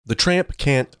The tramp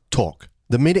can't talk.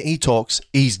 The minute he talks,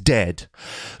 he's dead.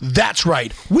 That's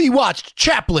right. We watched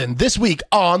Chaplin this week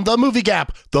on The Movie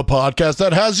Gap, the podcast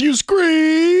that has you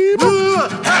scream.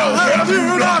 How have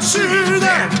you not seen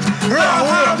that? How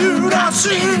have you not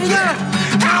seen that?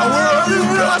 How have you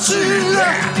not seen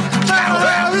that? How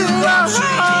have you not seen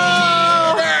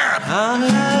that? How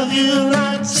have you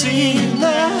not seen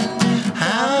that?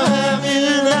 How have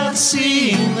you not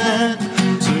seen that?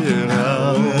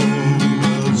 How have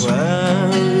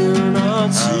you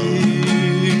not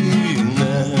seen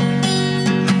that?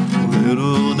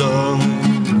 Little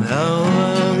darling, how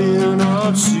have you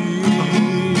not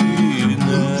seen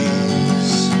that?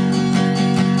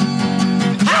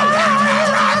 How have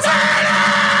you not seen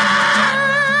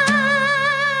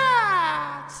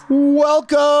that?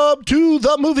 Welcome to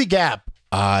The Movie Gap.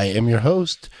 I am your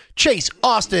host, Chase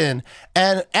Austin,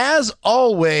 and as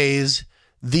always,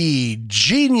 the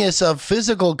genius of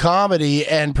physical comedy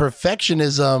and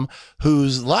perfectionism,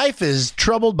 whose life is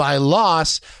troubled by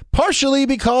loss, partially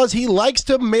because he likes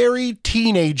to marry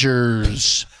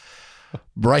teenagers.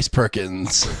 Bryce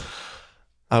Perkins.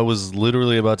 I was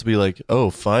literally about to be like,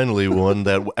 oh, finally one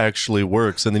that actually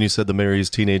works. And then you said the Mary's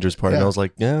teenagers part. And I was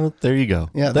like, yeah, there you go.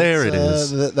 Yeah, there it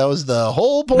is. That was the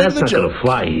whole point of the That's not joke. gonna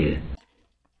fly here.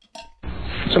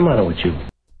 What's the matter with you? I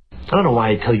don't know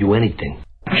why I tell you anything.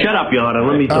 Shut up, your honor.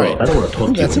 Let me talk. right. I don't want to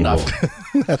talk to That's you enough.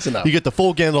 anymore. That's enough. You get the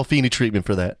full Gandolfini treatment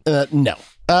for that. No.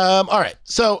 All right.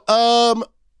 So,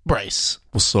 Bryce,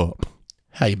 What's up?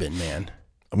 how you been, man?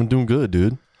 I've been doing good,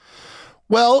 dude.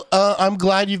 Well, I'm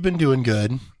glad you've been doing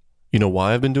good. You know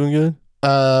why I've been doing good?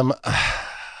 Let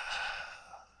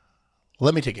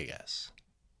me take a guess.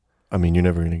 I mean, you're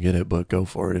never going to get it, but go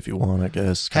for it if you want, I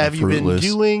guess. Kinda Have you been fruitless.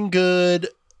 doing good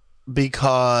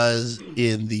because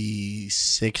in the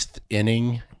 6th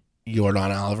inning, Yordan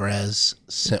Alvarez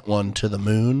sent one to the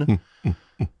moon?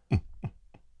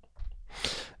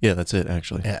 Yeah, that's it,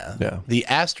 actually. Yeah. Yeah. The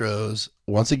Astros,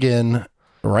 once again,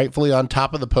 rightfully on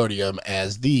top of the podium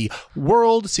as the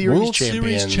World Series World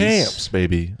champions. Series champs,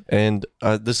 baby. And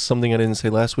this is something I didn't say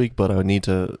last week, but it needs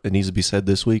to be said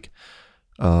this week.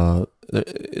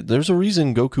 There's a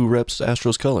reason Goku reps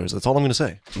Astros colors. That's all I'm going to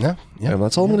say. Yeah. Yeah. And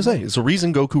that's all I'm going to say. It's a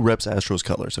reason Goku reps Astros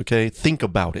colors, okay? Think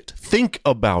about it. Think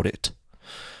about it.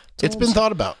 It's been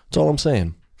thought about. That's all I'm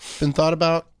saying. Been thought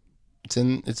about. It's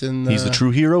in He's the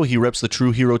true hero. He reps the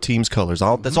true hero team's colors.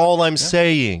 That's all I'm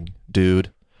saying,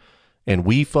 dude. And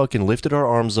we fucking lifted our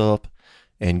arms up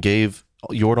and gave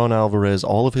Yordan Alvarez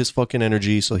all of his fucking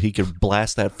energy so he could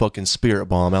blast that fucking spirit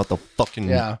bomb out the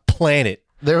fucking planet.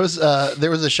 There was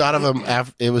a shot of him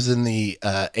after, it was in the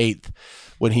 8th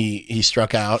when he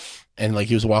struck out and like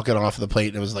he was walking off the plate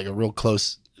and it was like a real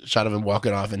close shot of him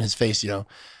walking off and his face, that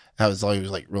was all, he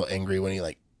was like real angry when he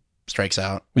like strikes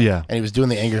out. Yeah. And he was doing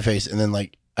the angry face and then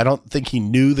like I don't think he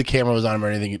knew the camera was on him or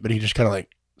anything, but he just kind of like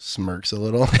smirks a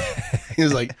little. He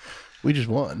was like, we just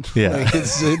won. Yeah. Like,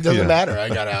 it doesn't matter. I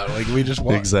got out. Like we just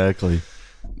won. Exactly.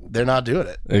 They're not doing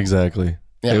it. Exactly.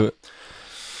 Yeah.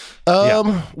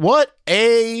 What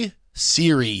a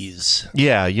series.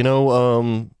 Yeah, hey,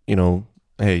 to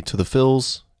the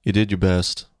Phils, you did your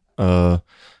best. You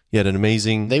had an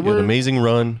amazing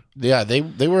run. Yeah,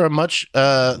 they were a much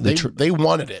they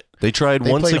wanted it. They tried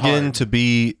They once played again hard. to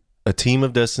be a team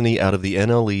of destiny out of the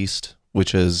NL East,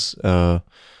 which has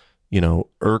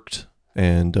irked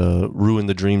and ruined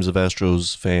the dreams of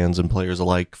Astros fans and players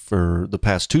alike for the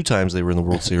past 2 times they were in the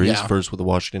World Series. Yeah. First with the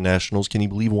Washington Nationals. Can you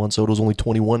believe Juan Soto's only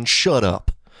 21? Shut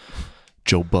up,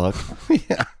 Joe Buck.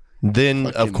 Yeah. Then,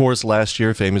 of course, last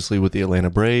year, famously with the Atlanta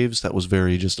Braves, that was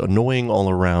very just annoying all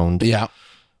around. Yeah.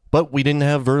 But we didn't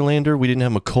have Verlander. We didn't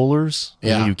have McCullers.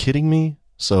 Yeah. Are you kidding me?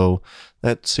 So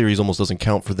that series almost doesn't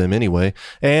count for them anyway.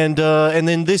 And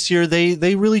then this year,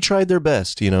 they really tried their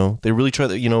best, They really tried.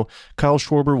 Kyle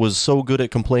Schwarber was so good at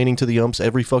complaining to the umps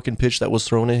every fucking pitch that was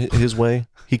thrown his way.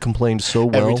 He complained so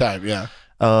well. Every time, yeah.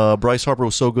 Bryce Harper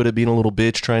was so good at being a little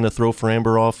bitch, trying to throw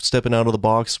Framber off, stepping out of the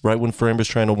box right when Framber's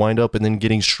trying to wind up, and then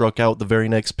getting struck out the very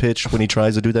next pitch when he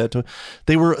tries to do that.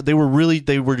 They were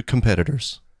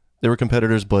competitors. They were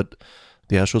competitors, but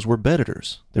the Astros were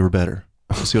betters. They were better.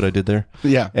 You see what I did there?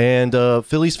 Yeah. And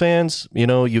Phillies fans,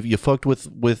 you fucked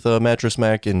with Mattress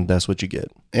Mac, and that's what you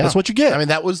get. Yeah. That's what you get. I mean,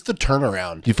 that was the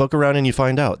turnaround. You fuck around and you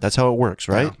find out. That's how it works,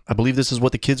 right? Yeah. I believe this is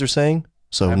what the kids are saying.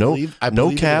 So I no believe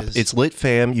cap. it is. It's lit,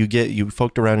 fam. You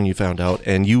fucked around and you found out.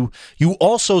 And you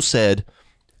also said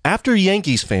after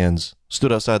Yankees fans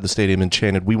stood outside the stadium and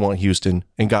chanted "We want Houston"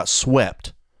 and got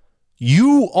swept,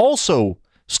 you also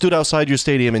stood outside your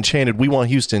stadium and chanted "We want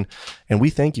Houston," and we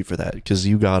thank you for that because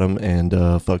you got them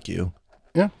and fuck you.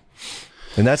 Yeah.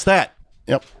 And that's that.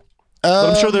 Yep.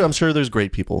 But I'm sure there's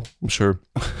great people. I'm sure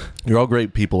you're all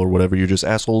great people or whatever. You're just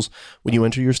assholes when you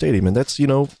enter your stadium, and that's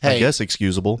I guess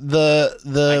excusable.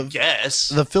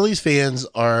 The Phillies fans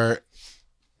are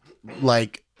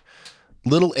like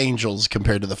little angels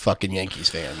compared to the fucking Yankees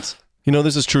fans.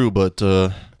 This is true, but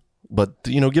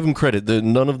give them credit.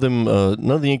 None of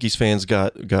the Yankees fans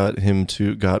got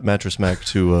Mattress Mac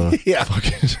to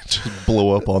fucking just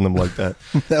blow up on them like that.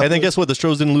 And then guess what? The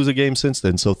Stros didn't lose a game since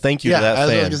then. So thank you to that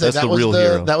fan. That's the real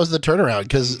hero. That was the turnaround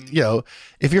because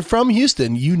if you're from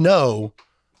Houston,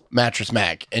 Mattress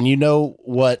Mac and you know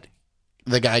what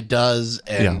the guy does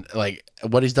and like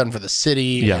what he's done for the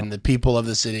city and the people of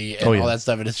the city and all that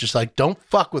stuff. And it's just like, don't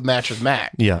fuck with Mattress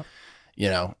Mac. Yeah.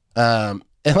 And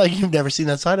like you've never seen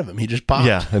that side of him. He just popped.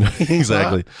 Yeah,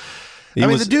 exactly.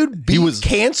 The dude beat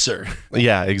cancer.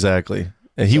 Yeah, exactly.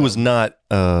 And he was not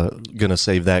gonna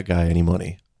save that guy any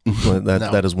money.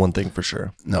 That is one thing for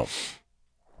sure. No.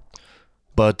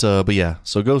 But yeah.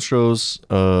 So go Stros.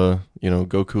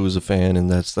 Goku is a fan, and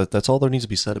that's all there needs to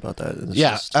be said about that.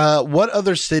 It's what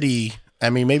other city? I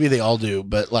mean, maybe they all do,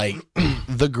 but like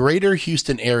the greater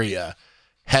Houston area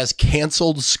has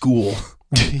canceled school.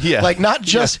 Yeah. Like not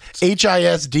just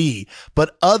HISD,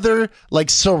 but other like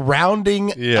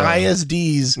surrounding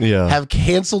ISDs have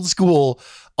canceled school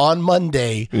on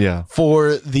Monday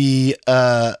for the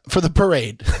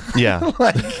parade. Yeah.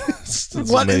 Like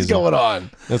what is going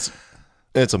on?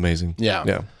 It's amazing. Yeah.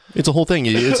 Yeah. It's a whole thing.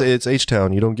 It's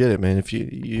H-Town. You don't get it, man. If you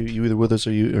either with us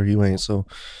or you ain't. So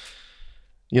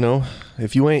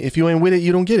if you ain't with it,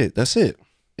 you don't get it. That's it.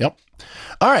 Yep.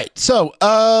 All right. So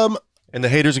and the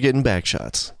haters are getting back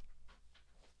shots.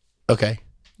 Okay.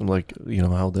 Like,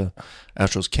 how the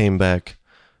Astros came back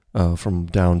from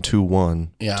down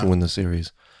 2-1 to win the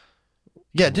series.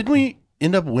 Yeah, didn't we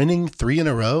end up winning 3 in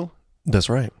a row? That's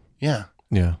right. Yeah.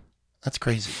 Yeah. That's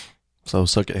crazy. So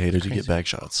suck it, haters, you get back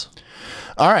shots.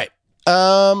 All right.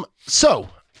 So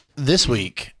this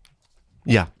week.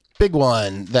 Yeah. Big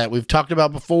one that we've talked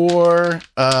about before.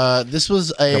 This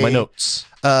was Got my notes.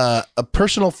 A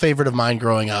personal favorite of mine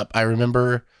growing up. I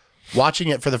remember watching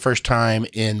it for the first time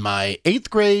in my 8th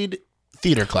grade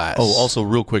theater class. Oh, also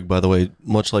real quick, by the way,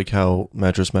 much like how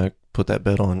Mattress Mac put that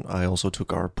bet on, I also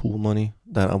took our pool money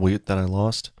that I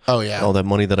lost. Oh yeah, all that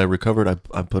money that I recovered,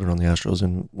 I put it on the Astros,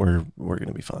 and we're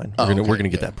gonna be fine. We're gonna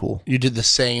get that pool. You did the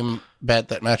same bet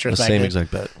that Mattress Mac same did?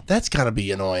 Exact bet. That's gotta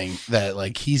be annoying that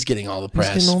like he's getting all the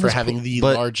press for having the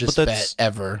largest bet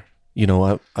ever.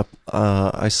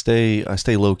 I stay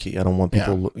low key. I don't want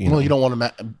people. You don't want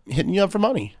them hitting you up for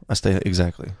money. I stay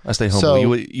humble. So,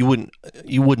 you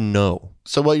wouldn't know.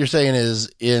 So what you're saying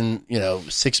is, in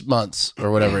 6 months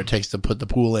or whatever it takes to put the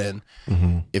pool in,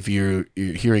 if you're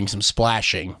hearing some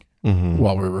splashing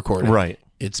while we're recording, right?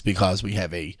 It's because we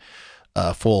have a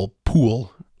full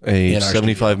pool. A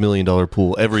 $75 million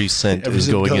pool. Every cent is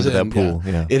going into that pool.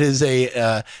 Yeah. It is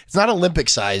it's not Olympic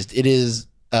sized. It is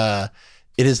the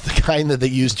kind that they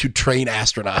use to train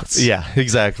astronauts. Yeah,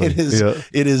 exactly.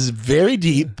 It is very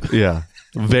deep. Yeah,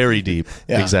 very deep.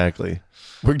 Yeah. Exactly.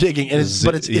 We're digging, and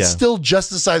it's still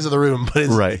just the size of the room, but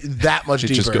it's that much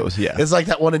deeper. It just goes, yeah. It's like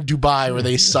that one in Dubai where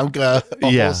they sunk a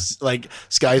whole like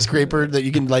skyscraper that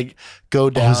you can like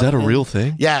go down. Oh, is that a real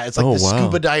thing? Yeah, it's like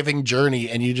scuba diving journey,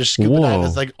 and you just scuba dive.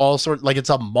 It's like all sorts, like it's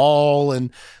a mall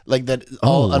and like that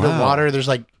all underwater. There's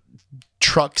like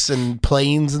trucks and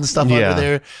planes and stuff under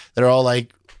there that are all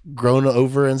like grown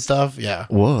over and stuff. Yeah.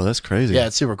 Whoa, that's crazy. Yeah,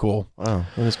 it's super cool. Wow,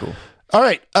 that is cool. All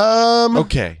right.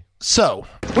 Okay. So,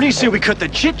 what do you say we cut the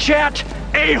chit chat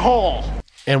a-hole?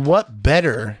 And what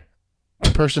better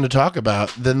person to talk about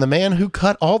than the man who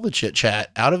cut all the chit chat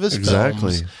out of his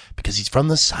films, because he's from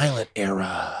the silent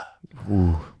era.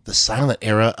 Ooh. The silent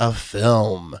era of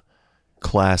film.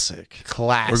 Classic.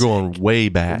 We're going way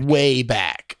back. Way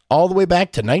back. All the way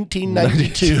back to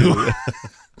 1992.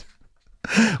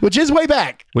 Which is way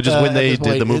back. Which is when they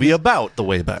did the movie about the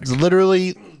way back. It's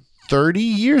literally 30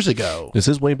 years ago. This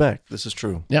is way back. This is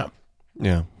true. Yeah.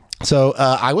 Yeah. So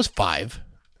I was 5.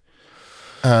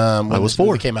 When I was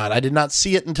 4. Came out. I did not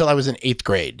see it until I was in 8th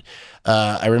grade.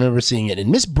 I remember seeing it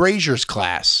in Miss Brazier's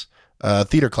class,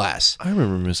 theater class. I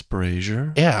remember Miss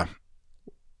Brazier. Yeah.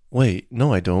 Wait,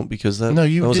 no, I don't, because that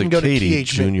you was didn't a go Katie to TH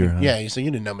Junior. Yeah, so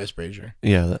you didn't know Miss Brazier.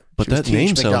 Yeah, but that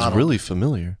name sounds really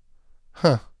familiar.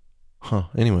 Huh.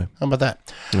 Anyway, how about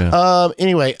that? Yeah.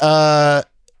 Anyway,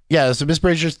 yeah, so Miss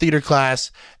Brazier's theater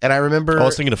class, and I remember I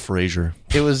was thinking of Frasier.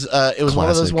 It was one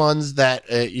of those ones that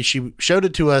she showed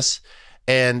it to us,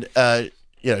 and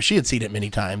she had seen it many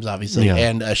times, obviously,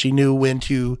 and she knew when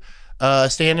to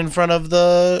stand in front of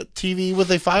the TV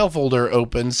with a file folder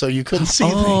open so you couldn't see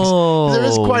things. There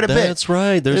is quite a bit. That's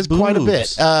right. There's quite a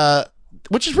bit.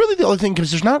 which is really the only thing, because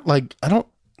there's not like, I don't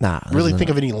really think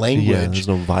of any language. Yeah, there's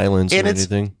no violence and or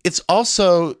anything. It's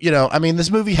also, I mean, this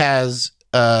movie has,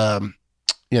 some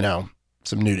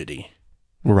nudity.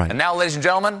 Right. And now, ladies and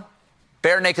gentlemen,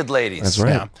 bare naked ladies. That's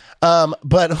right. Yeah.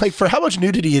 But like for how much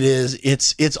nudity it is,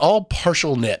 it's all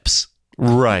partial nips.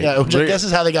 Right. Yeah, which I guess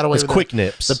is how they got away it's with quick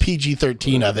nips. The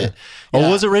PG-13 of it. Oh,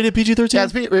 was it rated PG-13? Yeah,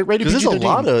 it's rated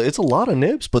PG-13. It's a lot of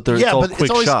nips, but it's all quick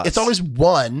shots. It's always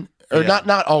one, or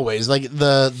not always. Like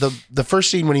the first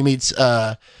scene when he meets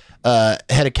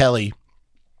Hedda Kelly,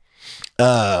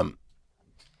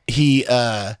 he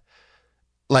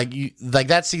like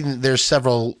that scene. There's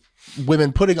several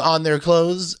women putting on their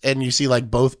clothes, and you see like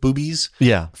both boobies.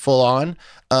 Yeah, full on.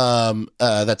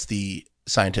 That's the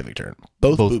scientific term.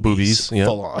 Both boobies, yeah.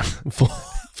 Full on. full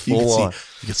on.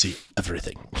 You can see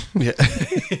everything. Yeah.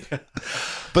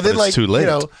 But then, it's too late.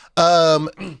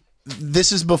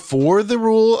 This is before the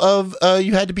rule of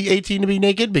you had to be 18 to be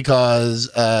naked, because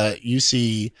you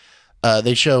see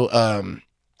they show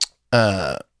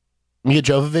Mia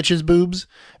Jovovich's boobs,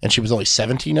 and she was only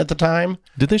 17 at the time.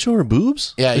 Did they show her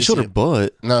boobs? Yeah, they showed her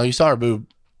butt. No, you saw her boob.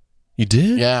 You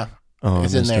did? Yeah. Oh,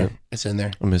 it's in there. It's in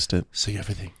there. I missed it. See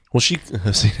everything. Well,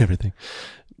 I've seen everything.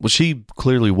 Well, she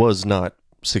clearly was not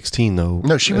 16 though.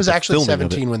 No, she was actually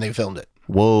 17 when they filmed it.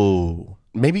 Whoa.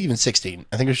 Maybe even 16.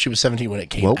 I think she was 17 when it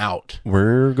came out.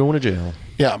 We're going to jail.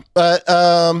 Yeah. But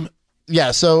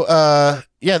yeah, so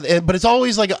but it's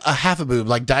always like a half a boob.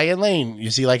 Like Diane Lane,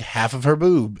 you see like half of her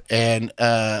boob, and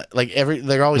like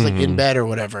they're always like in bed or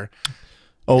whatever.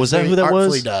 Oh, is that who that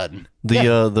was? Done.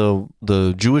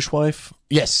 The Jewish wife?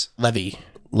 Yes, Levy.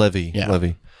 Yeah.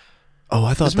 Levy. Oh,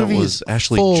 I thought that was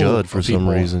Ashley Judd for some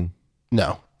reason.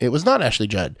 No, it was not Ashley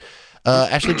Judd.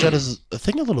 Ashley Judd is, I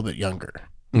think, a little bit younger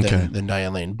than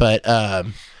Diane Lane. But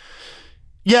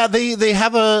yeah, they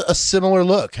have a similar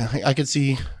look. I could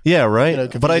see. Yeah,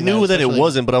 right. But I knew that it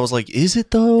wasn't, but I was like, is it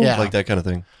though? Yeah. Like that kind of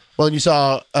thing. Well, you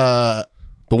saw. But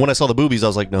when I saw the boobies, I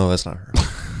was like, no, that's not her.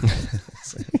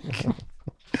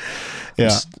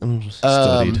 Yeah. I'm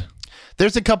studied.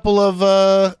 There's a couple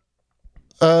of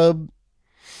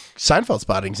Seinfeld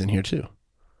spottings in here too.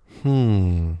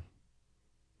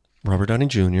 Robert Downey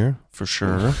Jr. for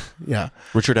sure. Yeah.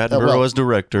 Richard Attenborough as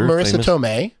director. Marissa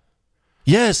Tomei.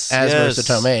 Yes. Marissa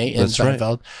Tomei in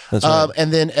Seinfeld. Right. That's right.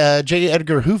 And then J.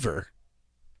 Edgar Hoover.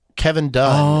 Kevin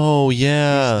Dunn. Oh,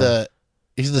 yeah.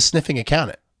 He's the sniffing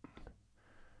accountant.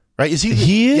 Right? Is he?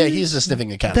 He is? Yeah, he's the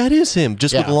sniffing accountant. That is him,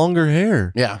 just with longer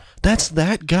hair. Yeah. That's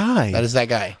that guy. That is that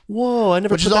guy. Whoa, I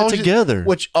never put that together.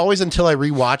 Which always, until I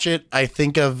rewatch it, I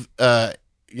think of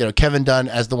Kevin Dunn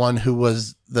as the one who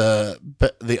was the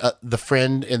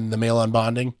friend in the Mail on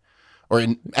Bonding, or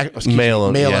in Mail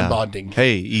on Bonding.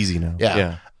 Hey, easy now.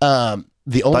 Yeah.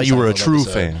 The only thought you were a Seinfeld true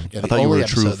episode. fan. Yeah, I thought you were a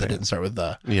true fan. That didn't start with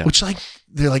the. Yeah. Which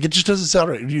they're like, it just doesn't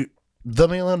sound right. The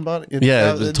Mail on Bonding.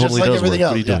 Yeah, it totally does work. What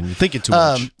are you doing? You're thinking too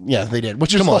much. Yeah, they did.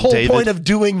 Which is the whole point of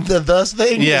doing the thus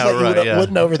thing. Yeah, is that right. You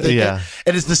wouldn't overthink it.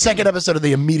 And it's the second episode and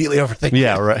they immediately overthink it.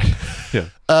 Yeah, right. Yeah.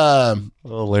 Oh,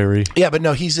 Larry. Yeah, but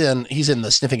no, he's in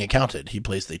the sniffing accountant. He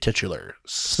plays the titular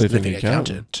sniffing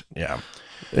accountant. Yeah.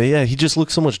 Yeah, he just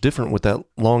looks so much different with that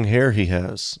long hair he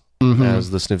has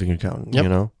as the sniffing accountant. Yep. You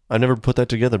know, I never put that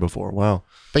together before. Wow.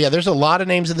 But yeah, there's a lot of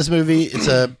names in this movie. It's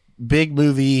a big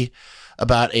movie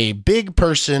about a big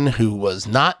person who was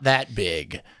not that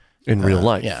big in real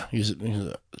life. Yeah, he's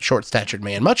a short-statured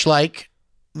man, much like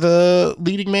the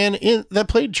leading man that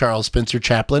played Charles Spencer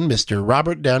Chaplin, Mr.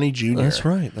 Robert Downey Jr. That's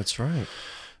right. That's right.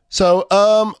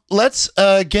 So let's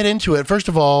get into it. First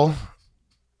of all,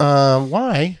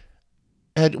 why?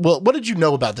 What did you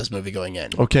know about this movie going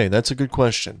in? Okay, that's a good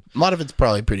question. A lot of it's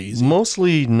probably pretty easy.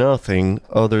 Mostly nothing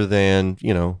other than,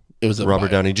 it was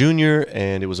Robert Downey Jr.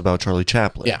 and it was about Charlie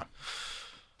Chaplin. Yeah.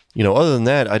 Other than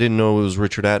that, I didn't know it was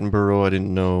Richard Attenborough. I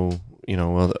didn't know,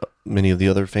 many of the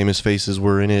other famous faces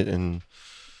were in it. And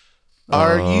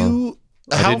how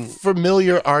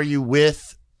familiar are you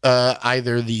with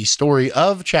either the story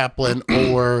of Chaplin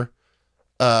or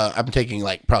I'm taking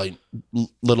like probably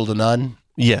little to none?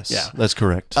 Yes, yeah, that's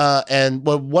correct. And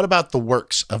what about the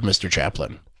works of Mr.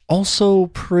 Chaplin? Also,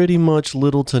 pretty much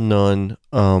little to none,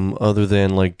 other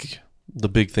than like the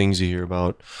big things you hear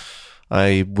about.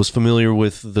 I was familiar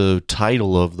with the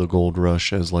title of The Gold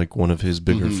Rush as like one of his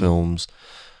bigger films.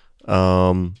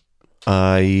 And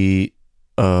I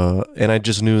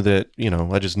just knew that,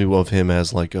 I just knew of him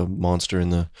as like a monster in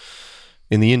the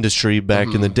industry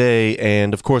back in the day.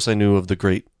 And of course I knew of the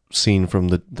great scene from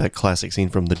that classic scene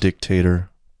from The Dictator.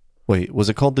 Wait, was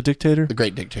it called The Dictator? The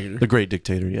Great Dictator. The Great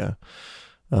Dictator, yeah.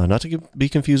 Not to be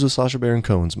confused with Sacha Baron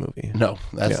Cohen's movie. No,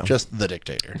 that's just The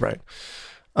Dictator. Right.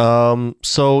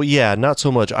 So yeah, not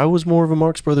so much. I was more of a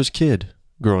Marx Brothers kid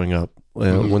growing up.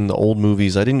 When the old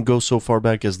movies, I didn't go so far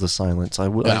back as the Silence.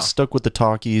 I stuck with the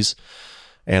talkies,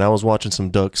 and I was watching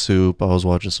some Duck Soup. I was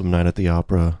watching some Night at the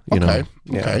Opera. Okay.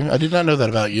 I did not know that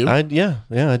about you. I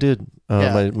did.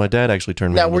 My dad actually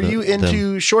turned me. Now, on to were you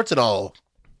into shorts at all?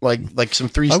 Like some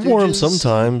Three Stooges? I wore them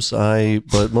sometimes.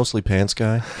 But mostly pants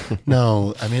guy.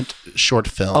 No, I meant short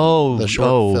film. Oh, the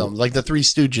short films, like the Three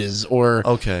Stooges, or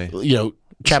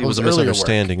Chaplin's it was a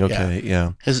misunderstanding. Work. Okay,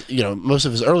 yeah. His, most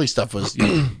of his early stuff was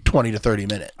 20 to 30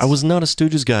 minutes. I was not a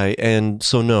Stooges guy, and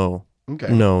so no.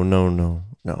 Okay. No.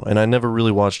 And I never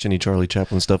really watched any Charlie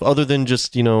Chaplin stuff other than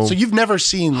just, So you've never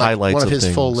seen highlights one of his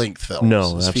things. full-length films?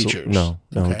 No, his absolutely. features? No,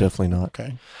 Okay. Definitely not.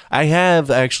 Okay. I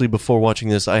have actually, before watching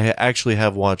this, I actually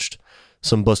have watched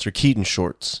some Buster Keaton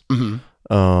shorts.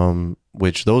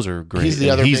 Which those are great. He's the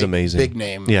other amazing. big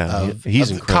name he's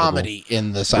of incredible. comedy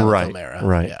in the silent film era.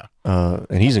 Right. Yeah.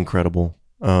 And he's incredible.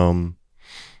 I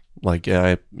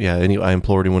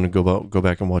implore anyone to go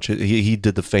back and watch it. He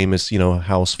did the famous,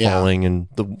 house falling and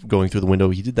going through the window.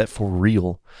 He did that for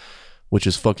real, which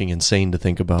is fucking insane to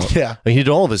think about. Yeah. He did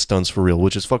all of his stunts for real,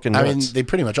 which is fucking nuts. I mean, they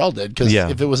pretty much all did, because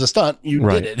if it was a stunt, you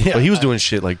did it. Yeah. But he was doing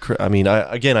shit like, I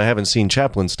haven't seen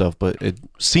Chaplin stuff, but it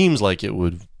seems like it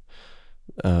would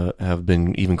have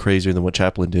been even crazier than what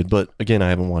Chaplin did. But again, I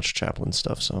haven't watched Chaplin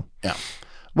stuff, so. Yeah.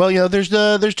 Well,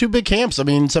 there's two big camps. I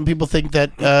mean, some people think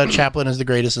that Chaplin is the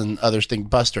greatest, and others think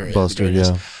Buster is the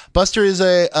greatest. Yeah. Buster is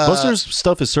Buster's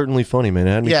stuff is certainly funny, man.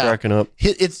 It had me cracking up.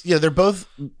 It's they're both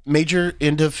major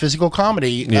into physical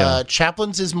comedy. Yeah.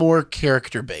 Chaplin's is more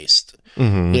character based.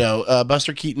 Mm-hmm.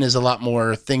 Buster Keaton is a lot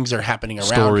more things are happening around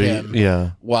Story, him.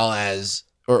 yeah. Whereas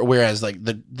like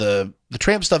the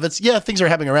tramp stuff, it's things are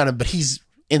happening around him, but he's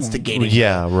instigating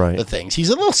the things. He's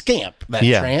a little scamp, that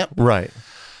tramp. Right.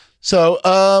 So,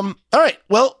 all right.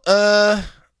 Well,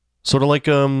 sort of like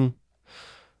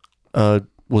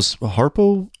was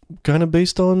Harpo kind of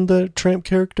based on the tramp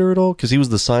character at all? Because he was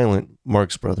the silent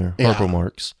Marx brother, Harpo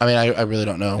Marx. I mean, I really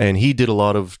don't know. And he did a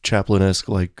lot of Chaplin-esque,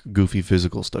 like goofy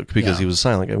physical stuff because he was a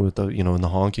silent guy with the, in the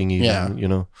honking,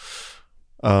 even,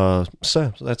 So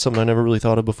that's something I never really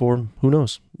thought of before. Who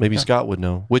knows? Maybe Scott would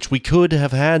know. Which we could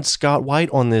have had Scott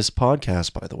White on this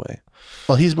podcast, by the way.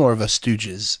 Well, he's more of a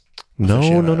Stooges.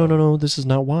 No. This is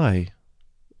not why.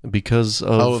 Because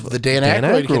of the Dan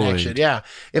Aykroyd connection. Yeah.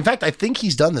 In fact, I think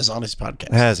he's done this on his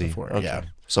podcast. Has he? Before. Okay. Yeah.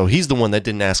 So he's the one that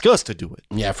didn't ask us to do it.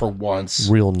 Yeah, for once.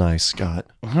 Real nice, Scott.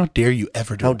 How dare you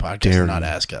ever do a podcast and not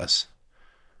ask us?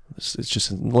 It's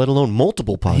just, let alone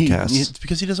multiple podcasts. It's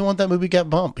because he doesn't want that movie to get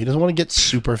bumped. He doesn't want to get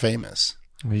super famous.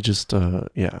 He just, he's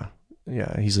a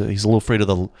little afraid of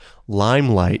the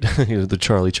limelight, the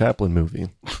Charlie Chaplin movie.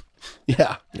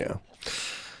 Yeah.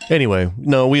 Anyway,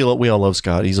 no, we all love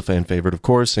Scott. He's a fan favorite, of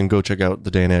course, and go check out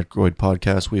the Dan Aykroyd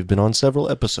podcast. We've been on several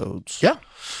episodes. Yeah.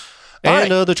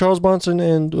 And the Charles Bronson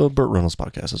and Burt Reynolds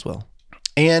podcast as well.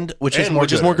 Which is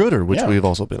more gooder, which we've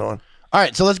also been on. All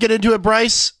right, so let's get into it,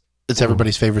 Bryce. It's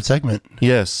everybody's favorite segment.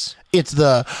 Yes. It's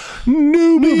the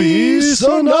Newbie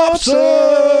Synopsis.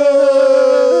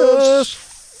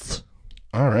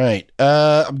 All right.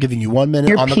 I'm giving you 1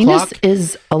 minute on the clock. Your penis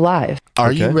is alive.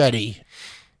 Are you ready?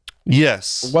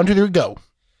 Yes. 1, 2, 3, go.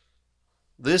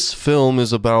 This film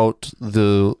is about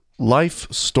the life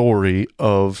story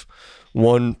of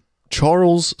one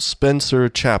Charles Spencer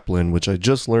Chaplin, which I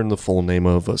just learned the full name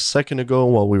of a second ago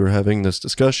while we were having this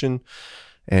discussion.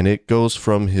 And it goes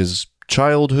from his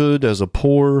childhood as a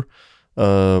poor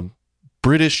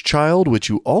British child, which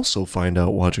you also find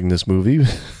out watching this movie.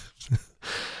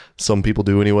 Some people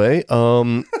do anyway.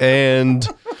 And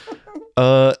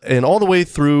all the way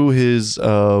through his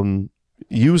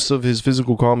use of his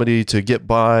physical comedy to get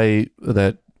by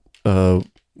that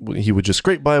he would just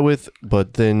scrape by with,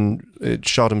 but then it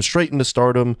shot him straight into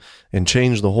stardom and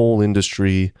changed the whole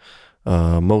industry,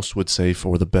 most would say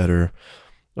for the better.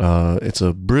 It's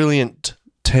a brilliant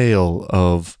tale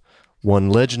of one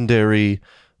legendary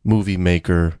movie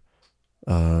maker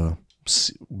rent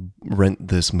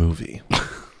this movie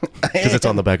because it's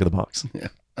on the back of the box. Yeah.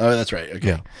 Oh, that's right.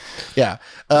 Okay. Yeah.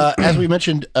 As we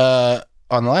mentioned on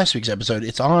last week's episode,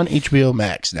 it's on HBO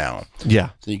Max now. Yeah.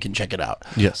 So you can check it out.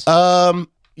 Yes.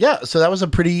 Yeah. So that was a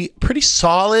pretty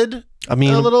solid. I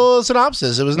mean, a little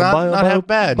synopsis. It was not half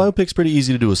bad. Biopic's pretty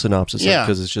easy to do a synopsis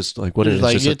because it's just like what it is.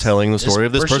 It's just telling the story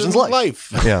of this person's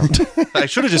life. Yeah. I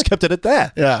should have just kept it at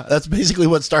that. Yeah. That's basically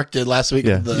what Stark did last week.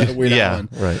 The Weird Al one.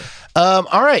 Right.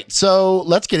 All right. So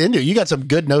let's get into it. You got some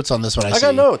good notes on this one. I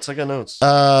got notes.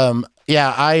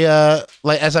 Yeah. I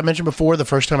like as I mentioned before, the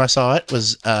first time I saw it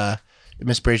was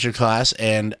Miss Brazier class,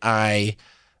 and I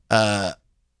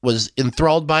was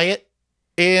enthralled by it.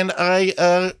 and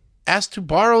I asked to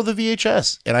borrow the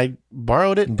VHS, and I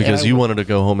borrowed it Because you wanted to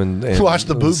go home and watch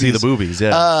the boobies. see the boobies.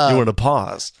 Yeah, you wanted to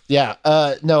pause. Yeah.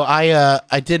 No,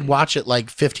 I did watch it like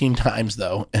 15 times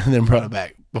though, and then brought it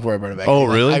back before I brought it back. Oh,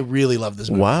 Like, really? I really love this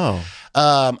movie. Wow.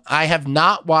 I have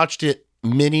not watched it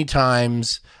many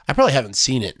times. I probably haven't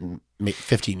seen it in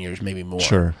 15 years, maybe more.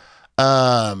 Sure.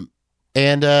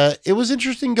 And it was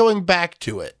interesting going back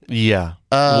to it. Yeah.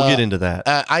 We'll get into that.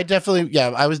 I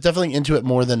was definitely into it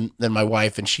more than my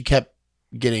wife, and she kept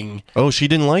getting. Oh, she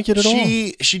didn't like it at all?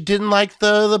 She didn't like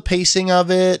the pacing of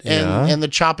it and the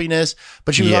choppiness,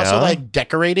 but she was also like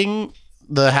decorating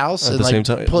the house At and the like same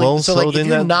time. pulling, Well, so like if then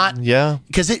you're that- not, yeah.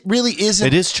 because it really isn't.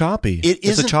 It is choppy.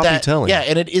 It's a choppy that, telling. Yeah,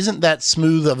 and it isn't that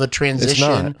smooth of a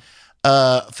transition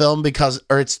film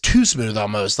or it's too smooth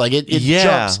almost. Like it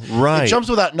jumps. Right. It jumps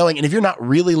without knowing. And if you're not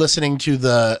really listening to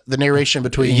the narration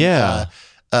between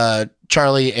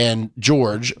Charlie and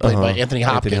George, played by Anthony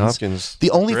Hopkins,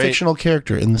 the only fictional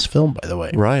character in this film, by the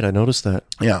way. Right, I noticed that.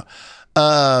 Yeah.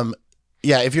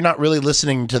 If you're not really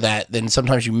listening to that, then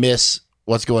sometimes you miss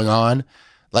what's going on.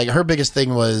 Like her biggest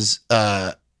thing was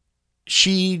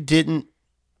she didn't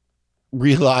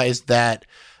realize that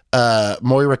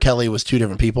Moira Kelly was two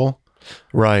different people.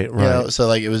 Right. You know, so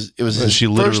like it was his she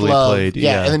first literally love. played.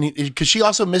 Yeah, and then because she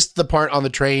also missed the part on the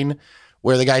train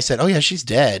where the guy said, "Oh yeah, she's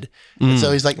dead," and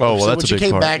so he's like, Oh, well, so that's when a she big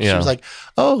came part, back, she yeah. was like,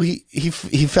 "Oh, he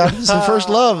found his first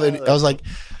love," and I was like,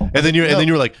 And then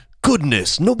you were like,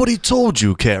 "Goodness, nobody told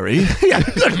you, Carrie." "Yeah,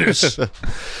 goodness."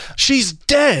 She's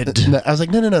dead. No, I was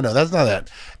like, no, that's not that.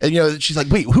 And she's like,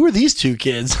 wait, who are these two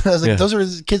kids? I was like, Yeah. those are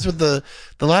his kids with the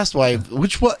last wife.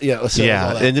 Which one? Yeah, so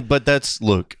Yeah, but that's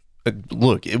look.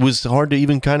 It was hard to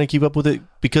even kind of keep up with it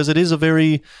because it is a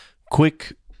very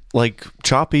quick, like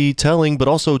choppy telling, but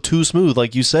also too smooth,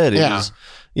 like you said. It was,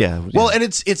 Well, and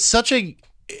it's such a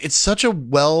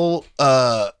well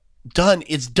done.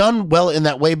 It's done well in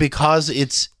that way because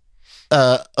it's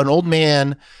an old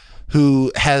man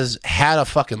who has had a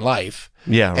fucking life.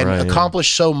 Yeah, and right,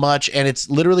 accomplished so much, and it's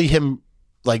literally him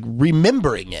like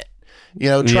remembering it.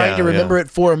 Trying to remember it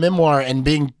for a memoir and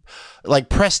being like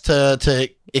pressed to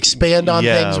expand on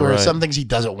things where some things he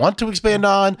doesn't want to expand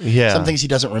on, some things he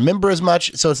doesn't remember as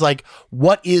much. So it's like,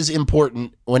 what is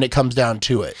important when it comes down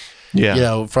to it?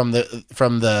 Yeah. From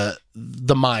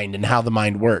the mind and how the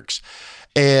mind works.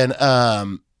 And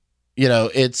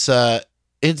it's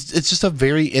just a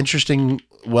very interesting,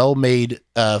 well-made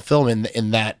film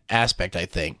in that aspect, I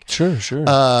think. Sure.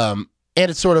 And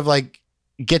it's sort of like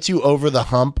gets you over the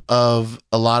hump of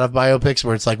a lot of biopics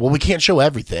where it's like, well, we can't show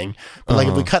everything, but like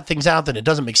if we cut things out, then it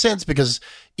doesn't make sense, because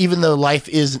even though life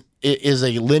is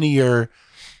a linear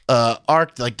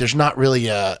arc, like there's not really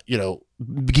a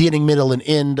beginning, middle, and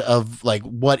end of like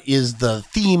what is the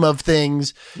theme of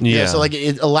things. So like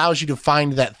it allows you to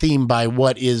find that theme by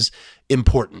what is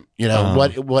important,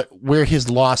 where his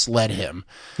loss led him.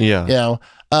 But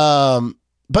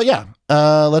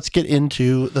let's get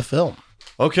into the film.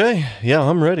 Okay. Yeah,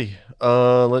 I'm ready.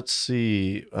 Let's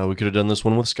see. We could have done this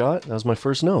one with Scott. That was my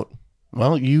first note.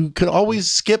 Well, you could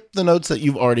always skip the notes that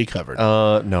you've already covered.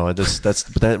 No, but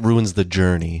that ruins the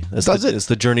journey. It's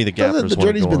the journey the gappers The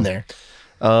journey's been there.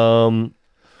 there.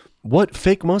 What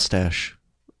fake mustache?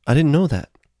 I didn't know that.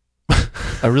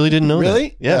 I really didn't know Really?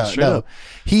 that. Yeah, straight up.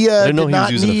 He I didn't know did he was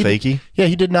not using need, a fakie. Yeah,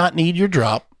 he did not need your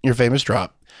famous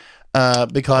drop,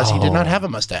 because he did not have a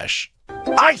mustache.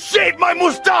 I shaved my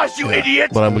mustache, you idiot!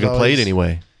 But I'm going to play it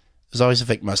anyway. There's always a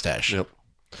fake mustache. Yep.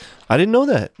 I didn't know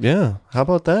that. Yeah. How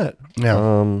about that?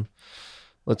 Yeah.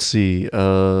 Let's see.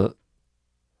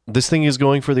 This thing is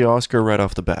going for the Oscar right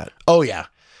off the bat. Oh, yeah.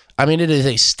 I mean, it is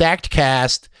a stacked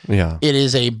cast. Yeah. It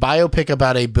is a biopic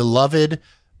about a beloved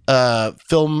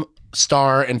film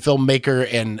star and filmmaker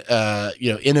and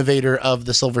innovator of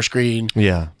the silver screen.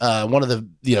 Yeah. One of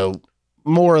the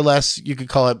more or less you could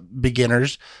call it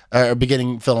beginners or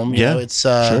beginning film. It's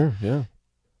sure. Yeah.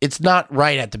 It's not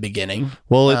right at the beginning.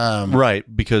 Well, right,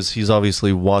 because he's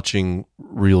obviously watching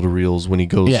reel-to-reels when he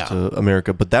goes to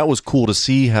America. But that was cool to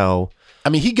see how. I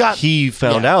mean, he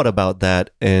found out about that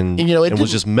and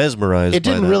was just mesmerized. It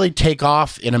didn't really take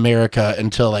off in America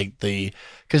until like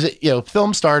because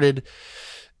film started.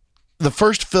 The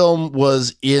first film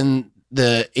was in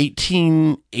the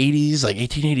 1880s, like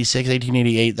 1886,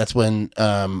 1888. That's when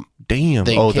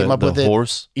they came up with the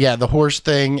horse. Yeah, the horse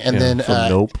thing, and then from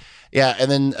Nope. Yeah,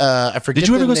 and then I forget. Did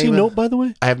you ever go the see name Nope? By the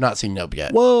way, I have not seen Nope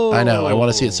yet. Whoa! I know. I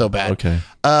want to see it so bad. Okay.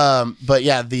 But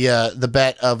yeah, the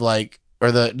bet of like,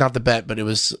 or not the bet, but it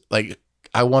was like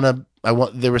I want.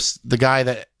 There was the guy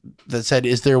that said,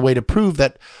 "Is there a way to prove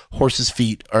that horses'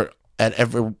 feet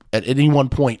at any one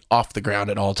point off the ground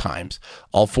at all times,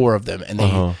 all 4 of them,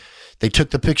 and they took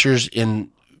the pictures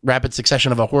in rapid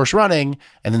succession of a horse running,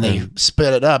 and then they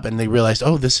sped it up, and they realized,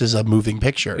 oh, this is a moving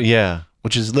picture. Yeah.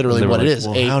 Which is literally what it is.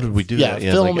 Well, how did we do that?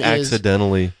 Yeah, film like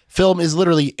accidentally. Film is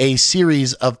literally a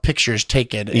series of pictures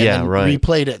taken and then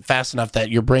replayed it fast enough that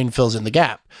your brain fills in the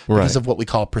gap because of what we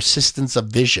call persistence of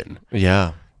vision.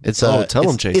 Yeah. It's tell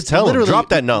them, Chase. Tell them. Drop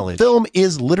that knowledge. Film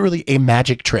is literally a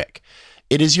magic trick.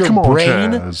 It is your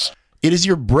brain. It is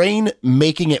your brain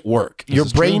making it work. Your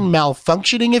brain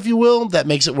malfunctioning, if you will, that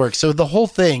makes it work. So the whole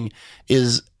thing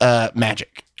is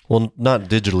magic. Well, not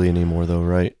digitally anymore, though,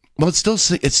 right? Well, it's still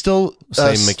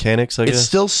same mechanics, I guess. It's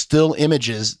still still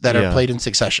images that are played in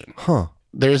succession. Huh.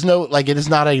 There's no it is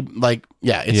not a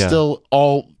it's still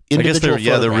all individual. I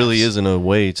guess there really isn't a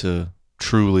way to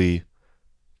truly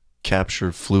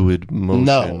capture fluid motion.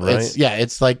 No, right?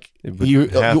 It's like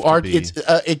it's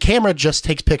a camera just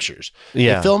takes pictures.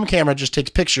 Yeah. A film camera just takes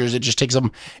pictures. It just takes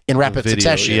them in rapid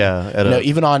succession. Yeah.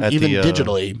 Even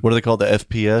digitally. What do they call the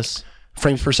FPS?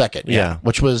 Frames per second,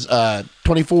 which was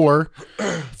 24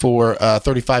 for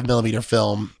 35 millimeter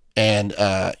film, and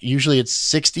usually it's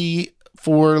 60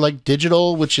 for like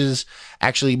digital, which is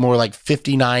actually more like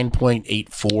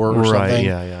 59.84 or something.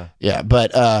 Yeah.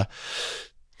 But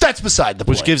that's beside the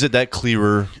point. Which gives it that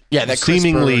clearer, that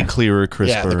seemingly clearer,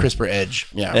 crisper, the crisper edge.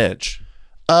 Yeah, edge.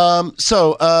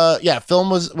 Film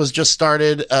was just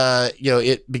started.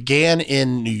 It began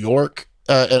in New York,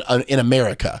 in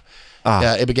America.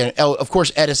 It began. Of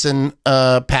course, Edison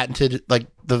patented like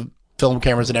the film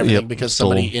cameras and everything because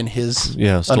somebody in his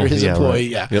under his employ.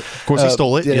 Yep. Of course, he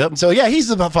stole it. Yep. So he's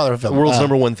the father of film. World's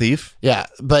number one thief. Yeah,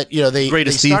 but they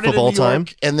greatest they thief started of all in New York,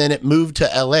 time, and then it moved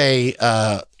to L.A.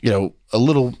 A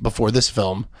little before this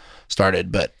film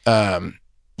started, but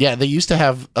they used to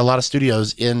have a lot of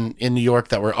studios in New York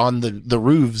that were on the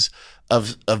roofs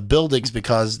of buildings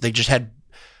because they just had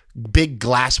big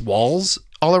glass walls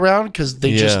all around because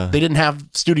they didn't have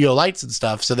studio lights and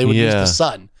stuff, so they would use the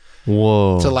sun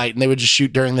to light, and they would just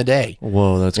shoot during the day.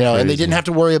 Whoa, that's crazy. And they didn't have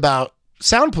to worry about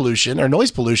sound pollution or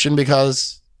noise pollution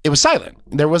because it was silent.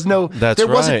 There was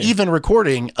wasn't even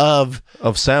recording of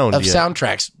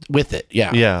soundtracks with it.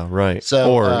 Yeah, right.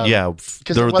 So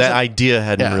that idea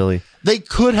hadn't really. They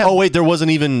could have. Oh wait, there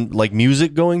wasn't even like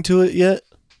music going to it yet.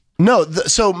 No,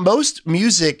 so most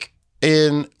music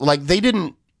they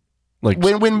didn't. Like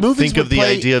when movies think of the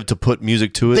idea of to put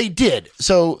music to it. They did.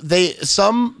 So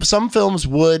some films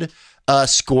would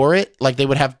score it, like they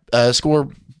would have score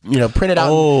printed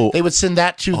out. They would send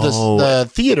that to the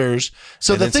theaters.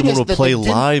 So and the thing someone is would that play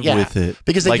live with it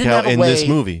because they like didn't how have a in way, this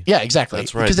movie. Yeah, exactly.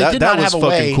 That's right. Because they did that not was have a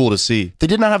fucking way, cool to see. They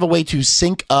did not have a way to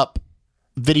sync up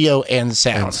video and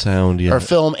sound, or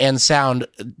film and sound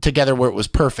together where it was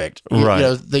perfect.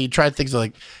 Right. They tried things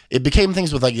like it became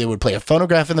things with like they would play a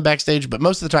phonograph in the backstage, but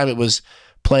most of the time it was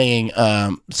playing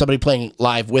somebody playing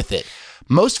live with it.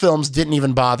 Most films didn't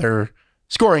even bother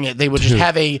scoring it. They would just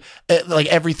have like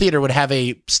every theater would have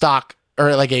a stock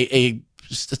or like a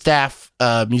staff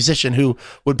musician who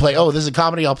would play, oh, this is a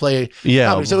comedy, I'll play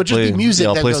comedy. So it would just be music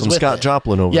I'll that play goes some with Scott it.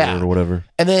 Joplin over it or whatever.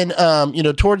 And then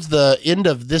towards the end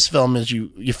of this film, as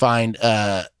you find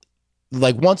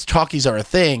like once talkies are a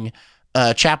thing,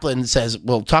 Chaplin says,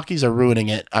 well, talkies are ruining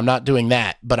it, I'm not doing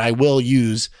that, but I will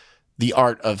use the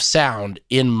art of sound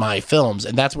in my films.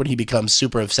 And that's when he becomes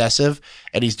super obsessive,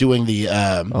 and he's doing the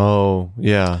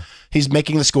he's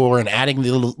making the score and adding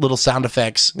the little sound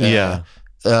effects.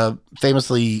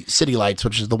 Famously City Lights,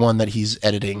 which is the one that he's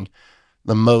editing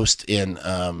the most in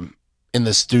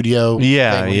the studio.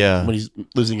 When he's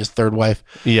losing his third wife.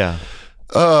 Which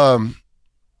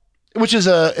is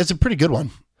it's a pretty good one.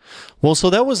 Well,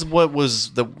 so that was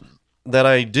that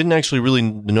I didn't actually really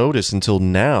notice until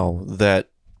now that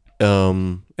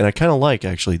and I kind of like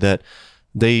actually that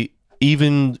they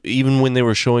even when they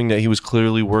were showing that he was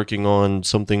clearly working on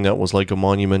something that was like a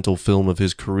monumental film of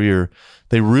his career,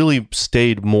 they really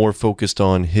stayed more focused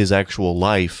on his actual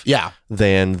life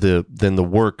than the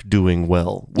work doing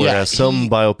well. Whereas some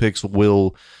biopics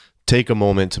will take a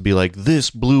moment to be like,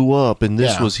 this blew up and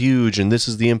this was huge and this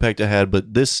is the impact it had,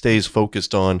 but this stays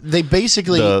focused on they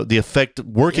basically the effect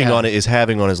working on it is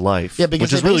having on his life. Yeah,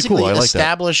 because which is really cool. I like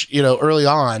establish, early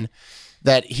on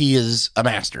that he is a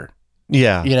master.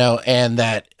 Yeah. And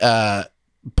that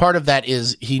part of that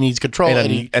is he needs control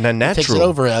and a natural, takes it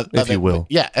over if you will.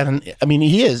 Yeah, and I mean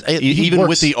he is. Even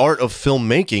with the art of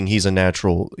filmmaking, he's a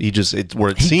natural. He just it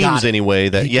seems anyway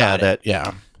that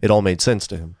it all made sense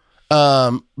to him.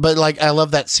 But like I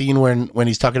love that scene when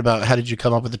he's talking about how did you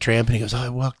come up with the tramp, and he goes, oh, I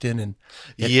walked in and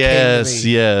it came to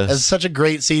me. Yes. It's such a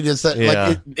great scene. It's that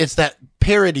like it's that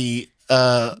parody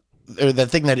or the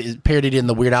thing that is parodied in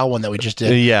the Weird Al one that we just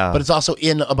did. Yeah. But it's also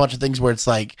in a bunch of things where it's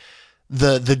like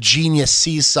the genius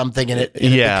sees something and it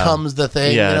becomes the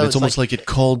thing. Yeah, you know? it's almost like it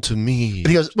called to me. And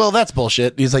he goes, well, that's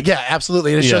bullshit. He's like, yeah,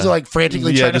 absolutely. And it shows her like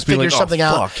frantically trying to just being figure like, something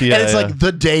out. fuck. Yeah, and it's like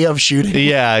the day of shooting.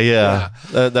 Yeah.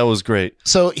 That was great.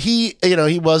 So he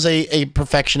was a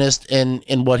perfectionist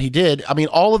in what he did. I mean,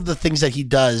 all of the things that he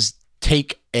does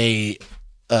take a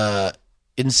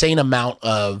insane amount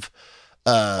of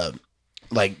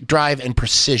like drive and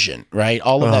precision, right?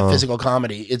 All of that physical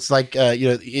comedy. It's like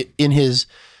in his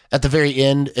at the very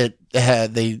end,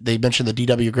 they mentioned the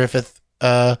D.W. Griffith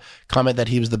comment that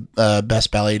he was the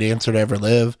best ballet dancer to ever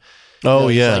live. Oh,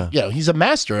 he's a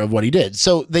master of what he did.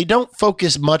 So they don't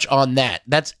focus much on that.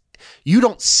 You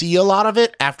don't see a lot of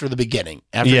it after the beginning,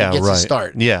 after he gets to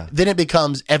start. Yeah. Then it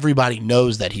becomes everybody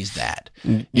knows that he's that.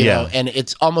 You know, and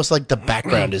it's almost like the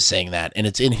background is saying that, and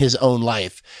it's in his own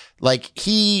life. Like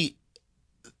he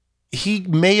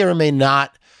may or may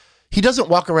not. He doesn't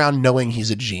walk around knowing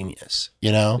he's a genius,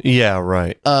 you know? Yeah,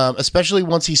 right. Especially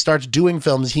once he starts doing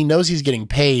films, he knows he's getting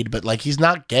paid, but like he's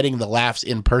not getting the laughs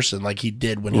in person like he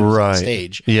did when he was on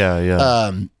stage.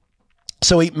 Yeah.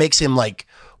 So it makes him like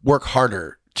work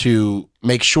harder to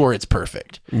make sure it's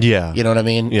perfect. Yeah. You know what I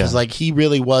mean? Because Yeah. like he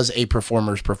really was a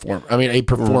performer's performer. I mean, a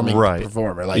performing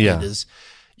performer. Like it is,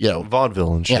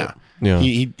 vaudeville and shit. Yeah.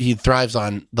 He thrives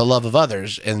on the love of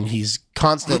others, and he's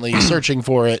constantly searching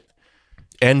for it.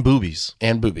 And boobies.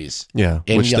 Yeah.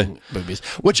 And young boobies.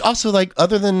 Which also, like,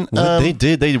 other than...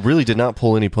 they really did not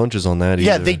pull any punches on that either.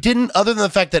 Yeah, they didn't, other than the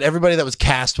fact that everybody that was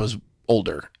cast was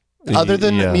older. Other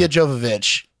than Mia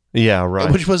Jovovich. Yeah,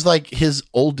 right. Which was, like, his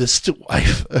oldest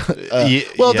wife.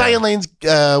 Diane Lane's...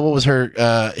 what was her...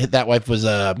 that wife was...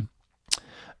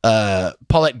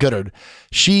 Paulette Goddard.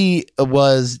 She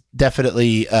was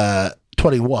definitely...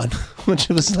 21, which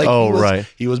was like,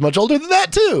 he was much older than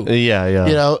that too.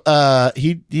 Yeah.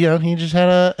 He just had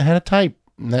a type,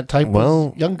 and that type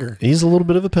was younger. He's a little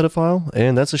bit of a pedophile,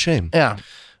 and that's a shame. Yeah.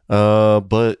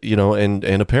 But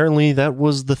and apparently that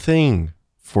was the thing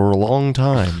for a long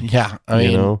time. Yeah, I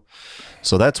mean,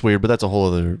 so that's weird, but that's a whole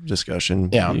other discussion.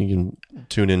 Yeah. You can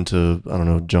tune into, I don't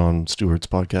know, Jon Stewart's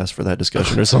podcast for that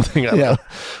discussion or something. I don't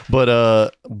know.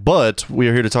 But we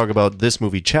are here to talk about this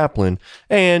movie, Chaplin,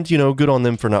 and, good on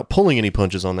them for not pulling any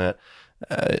punches on that.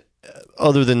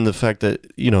 Other than the fact that,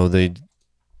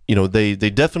 they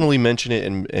definitely mention it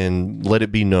and let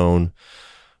it be known.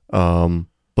 But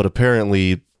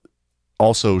apparently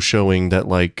also showing that,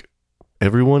 like,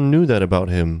 everyone knew that about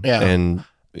him. Yeah. And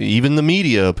even the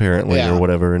media apparently or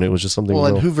whatever, and it was just something. Well,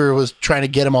 and Hoover was trying to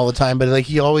get him all the time, but like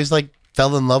he always like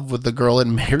fell in love with the girl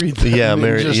and married them.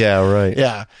 Yeah, right.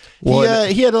 Yeah. Well,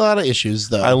 he had a lot of issues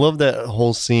though. I love that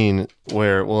whole scene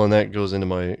where, and that goes into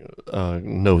my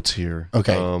notes here.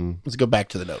 Okay. Let's go back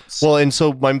to the notes. Well, and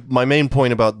so my main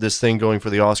point about this thing going for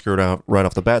the Oscar right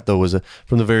off the bat, though, was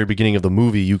from the very beginning of the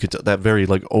movie, you could that very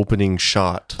like opening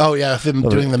shot. Oh yeah, of him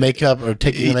doing the makeup or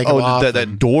taking the makeup off.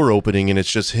 That door opening, and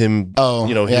it's just him.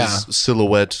 His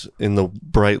silhouette in the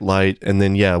bright light, and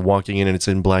then walking in, and it's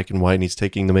in black and white, and he's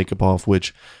taking the makeup off.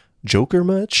 Which Joker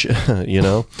much,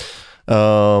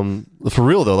 For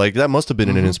real though, like that must have been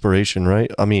an inspiration,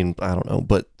 right? I mean, I don't know,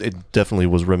 but it definitely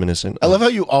was reminiscent. I love how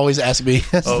you always ask me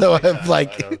as though I'm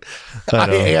like,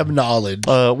 I am knowledge.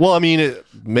 Well, I mean,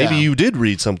 maybe you did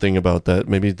read something about that.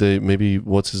 Maybe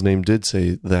what's his name did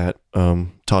say that.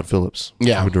 Todd Phillips,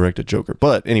 who directed Joker.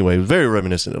 But anyway, very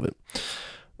reminiscent of it.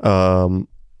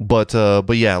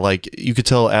 But yeah, like you could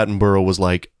tell Attenborough was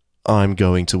like, I'm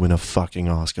going to win a fucking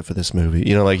Oscar for this movie.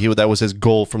 You know, like that was his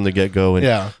goal from the get-go.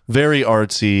 And very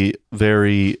artsy,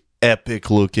 very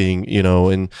epic looking, you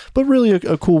know, but really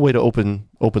a cool way to open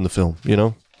the film, you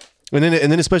know? And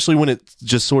then especially when it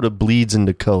just sort of bleeds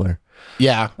into color.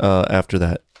 Yeah. After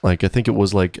that. Like I think it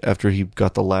was like after he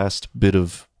got the last bit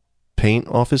of paint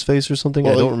off his face or something.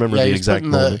 Well, I don't remember the exact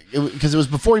moment. Because it was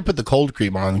before he put the cold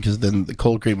cream on, because then the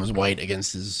cold cream was white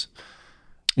against his...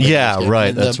 Yeah,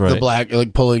 right. That's right. The black,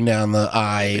 like pulling down the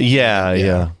eye.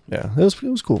 Yeah. It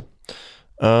was cool.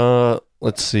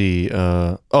 Let's see.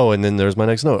 And then there's my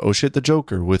next note. Oh shit, the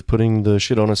Joker with putting the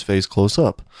shit on his face close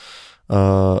up.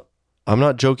 I'm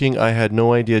not joking. I had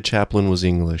no idea Chaplin was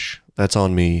English. That's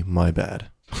on me. My bad.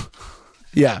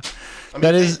 Yeah.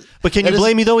 That is. But can you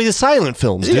blame me though? He did silent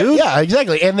films, dude. Yeah,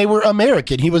 exactly. And they were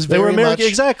American. He was very American, much,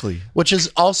 exactly. Which is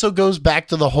also goes back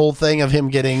to the whole thing of him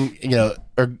getting,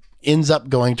 or ends up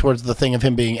going towards the thing of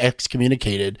him being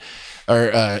excommunicated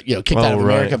or kicked out of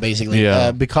America, basically.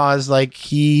 Because like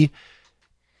he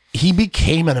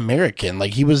became an American.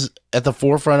 Like he was at the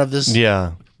forefront of this.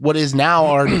 Yeah. What is now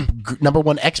our number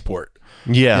one export.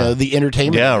 Yeah. The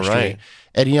entertainment industry. Right.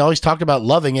 And he always talked about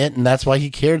loving it, and that's why he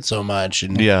cared so much.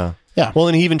 And Yeah. Yeah. Well,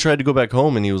 and he even tried to go back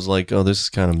home, and he was like, "Oh, this is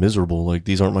kind of miserable. Like,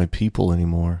 these aren't my people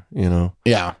anymore."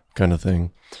 Yeah. Kind of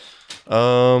thing.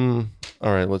 All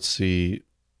right, let's see.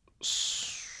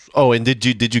 Oh, and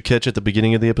did you catch at the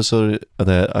beginning of the episode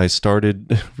that I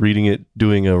started reading it,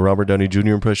 doing a Robert Downey Jr.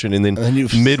 impression, and then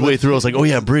midway through I was like, "Oh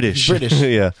yeah, British."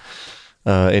 Yeah.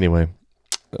 Anyway,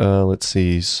 let's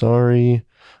see. Sorry.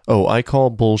 Oh, I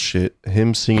call bullshit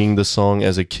him singing the song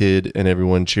as a kid and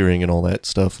everyone cheering and all that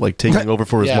stuff, like taking over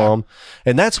for his Yeah. mom,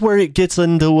 and that's where it gets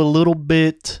into a little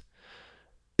bit.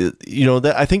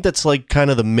 That I think that's like kind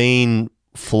of the main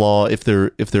flaw. If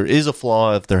there is a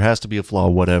flaw, if there has to be a flaw,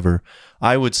 whatever,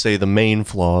 I would say the main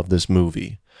flaw of this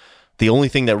movie, the only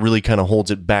thing that really kind of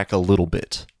holds it back a little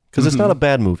bit, because it's not a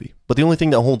bad movie, but the only thing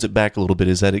that holds it back a little bit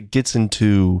is that it gets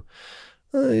into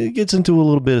a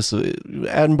little bit of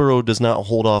Attenborough does not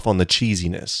hold off on the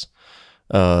cheesiness.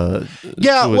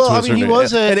 Yeah, well, I mean, he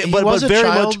was a very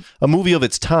child. much a movie of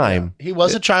its time. He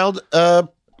was a child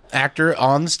actor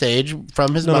on the stage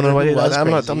from his mother. No, who was I'm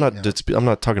crazy.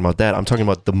 not talking about that. I'm talking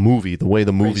about the movie, the way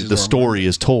the story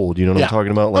is told. You know what I'm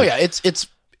talking about? Oh yeah,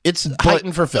 it's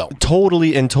heightened for film.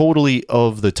 Totally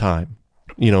of the time.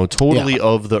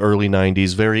 Of the early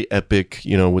 90s, very epic,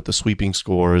 with the sweeping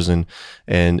scores and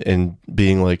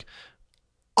being like,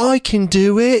 I can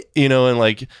do it, and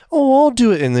like, oh, I'll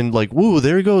do it. And then like, woo,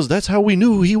 there he goes. That's how we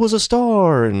knew he was a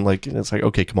star. And like, it's like,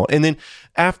 okay, come on. And then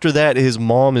after that, his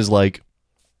mom's like,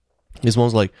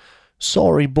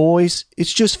 sorry, boys,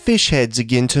 it's just fish heads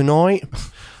again tonight.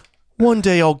 One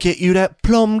day I'll get you that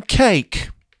plum cake.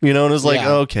 And it's like,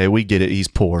 okay, we get it. He's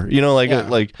poor.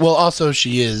 Like. Well, also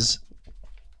she is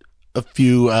a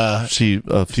few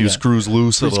screws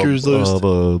loose.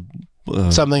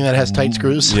 Something that has tight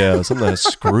screws. Yeah, something that has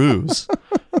screws.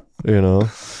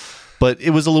 But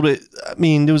it was a little bit. I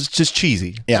mean, it was just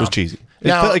cheesy. Yeah. It was cheesy.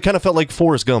 It kind of felt like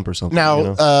Forrest Gump or something.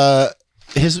 Now,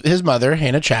 his mother,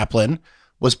 Hannah Chaplin,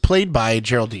 was played by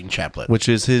Geraldine Chaplin, which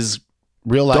is his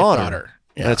real life daughter.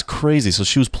 Yeah. That's crazy. So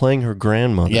she was playing her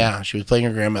grandmother. Yeah, she was playing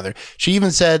her grandmother. She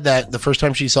even said that the first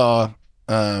time she saw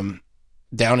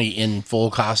Downey in full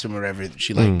costume or whatever,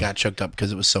 she got choked up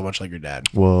because it was so much like her dad.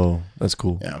 Whoa, that's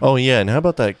cool. Yeah. Oh yeah, and how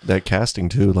about that casting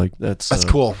too? Like that's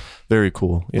cool. Very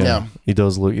cool. Yeah. He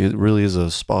does look. It really is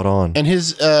a spot on. And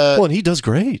his and he does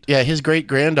great. Yeah, his great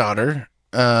granddaughter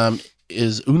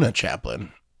is Una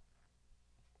Chaplin.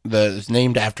 Is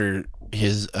named after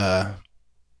his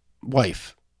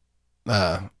wife,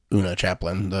 Una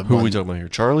Chaplin. Who are we talking about here?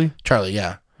 Charlie. Charlie,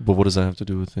 yeah. But what does that have to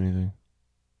do with anything?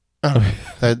 Oh,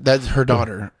 that's her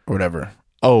daughter or whatever.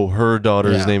 Oh, her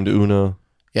daughter is named Una.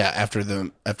 Yeah, after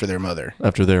their mother.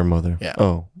 After their mother. Yeah.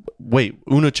 Oh, wait.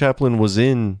 Una Chaplin was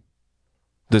in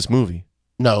this movie.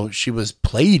 No, she was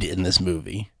played in this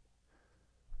movie.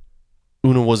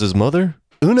 Una was his mother?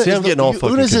 Una I'm getting all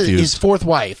fucking Una's confused. his fourth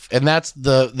wife, and that's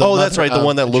the oh, that's right. The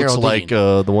one that looks Geraldine. like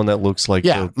the one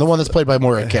that's played by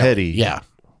Moira Kelly. Hetty. Yeah.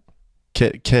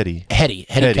 Hetty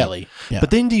Kelly. Yeah.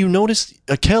 But then do you notice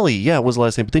Kelly? Yeah, was the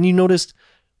last name. But then you noticed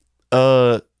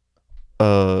Hetty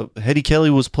Kelly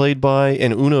was played by,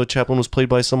 and Una Chaplin was played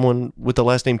by someone with the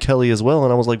last name Kelly as well.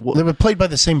 And I was like, what? They were played by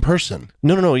the same person.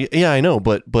 No. Yeah, I know.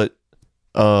 But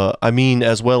I mean,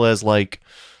 as well as like,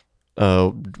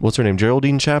 what's her name?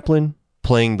 Geraldine Chaplin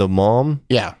playing the mom.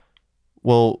 Yeah.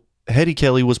 Well, Hetty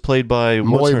Kelly was played by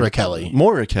Moira Kelly.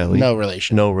 Moira Kelly. No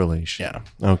relation. No relation. Yeah.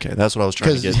 Okay, that's what I was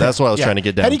trying to get. That's what I was trying to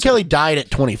get down. Hetty to. Kelly died at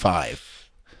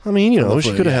 25. I mean,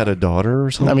 she could have had a daughter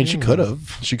or something. I mean, she could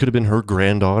have. She could have been her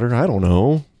granddaughter. I don't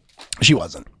know. She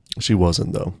wasn't. She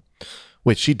wasn't though.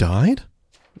 Wait, she died?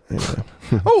 Anyway.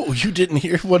 Oh, you didn't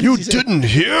hear what you didn't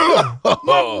hear?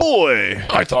 My boy.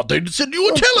 I thought they'd send you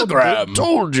a telegram. I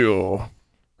told you.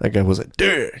 That guy was a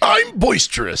dick. I'm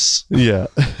boisterous. Yeah.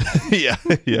 yeah,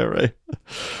 right.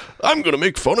 I'm going to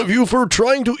make fun of you for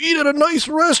trying to eat at a nice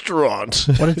restaurant.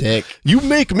 What a dick. You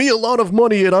make me a lot of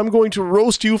money and I'm going to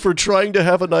roast you for trying to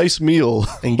have a nice meal.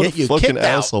 And get you fucking kicked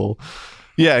asshole. Out.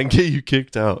 Yeah, and get you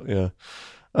kicked out. Yeah.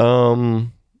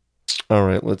 All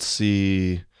right, let's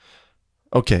see.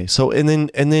 Okay, so and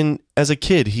then as a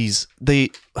kid,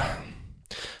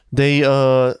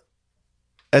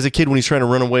 as a kid when he's trying to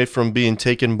run away from being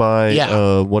taken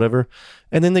by whatever,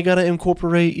 and then they got to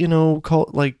incorporate,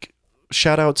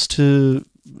 shout outs to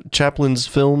Chaplin's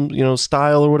film,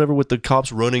 style or whatever with the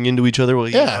cops running into each other. I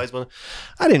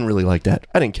didn't really like that.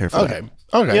 I didn't care for that.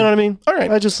 Okay. You know what I mean? All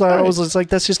right. I just thought I was just like,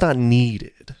 that's just not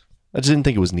needed. I just didn't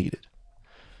think it was needed.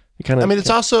 It's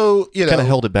also, kind of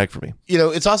held it back for me.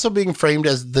 It's also being framed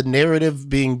as the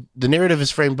narrative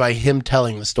is framed by him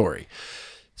telling the story.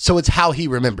 So it's how he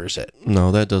remembers it.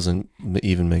 No, that doesn't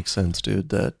even make sense, dude.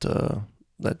 That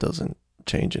doesn't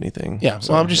change anything. Yeah.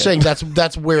 So I'm just saying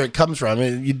that's where it comes from.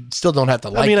 You still don't have to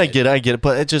like it. I get it,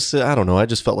 but it just, I don't know. I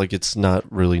just felt like it's not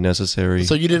really necessary.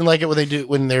 So you didn't like it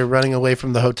when they're running away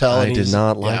from the hotel? I did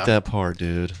not like that part,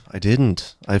 dude. I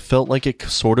didn't. I felt like it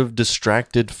sort of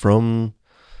distracted from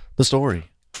the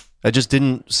story. I just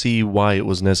didn't see why it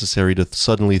was necessary to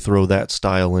suddenly throw that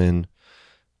style in.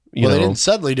 They didn't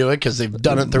suddenly do it because they've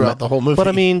done it throughout the whole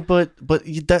movie.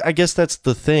 But I guess that's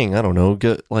the thing. I don't know.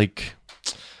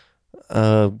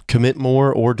 Commit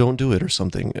more or don't do it or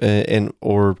something. I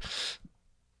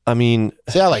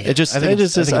like it. I just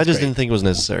didn't think it was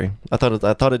necessary. I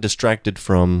thought it distracted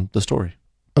from the story.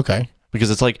 Okay. Because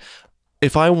it's like,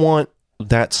 if I want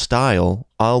that style,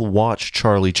 I'll watch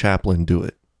Charlie Chaplin do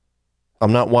it.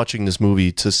 I'm not watching this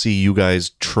movie to see you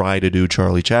guys try to do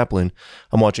Charlie Chaplin.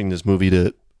 I'm watching this movie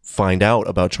to find out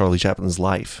about Charlie Chaplin's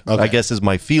life. Okay. I guess is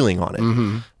my feeling on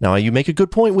it. Now, you make a good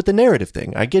point with the narrative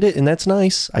thing. I get it, and that's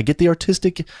nice. I get the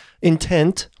artistic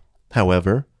intent.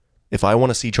 However, if I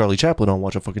want to see Charlie Chaplin, I'll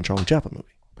watch a fucking Charlie Chaplin movie.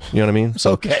 You know what I mean?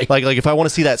 So, okay. Like if I want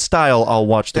to see that style, I'll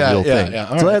watch the real thing.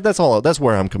 Yeah. So that's all. That's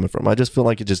where I'm coming from. I just feel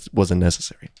like it just wasn't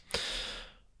necessary.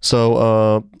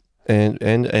 So, and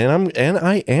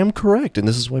I am correct, and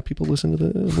this is why people listen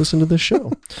to this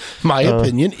show. My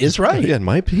opinion is right. Yeah,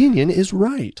 my opinion is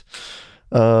right.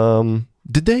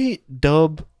 Did they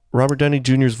dub Robert Downey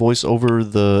Jr.'s voice over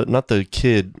not the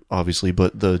kid, obviously,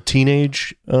 but the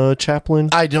teenage Chaplin?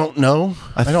 I don't know.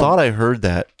 I thought I heard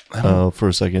that for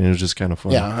a second. It was just kind of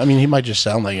funny. Yeah, he might just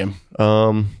sound like him.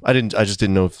 I just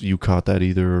didn't know if you caught that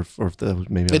either, or if that was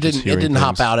maybe it didn't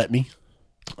hop out at me.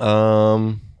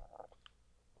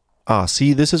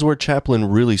 See, this is where Chaplin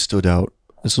really stood out.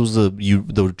 This was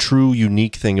the true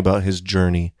unique thing about his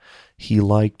journey. He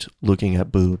liked looking at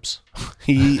boobs.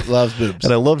 He loves boobs.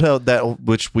 And I loved how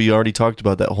which we already talked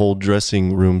about, that whole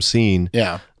dressing room scene.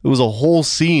 Yeah. It was a whole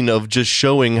scene of just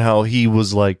showing how he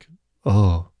was like,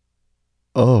 oh,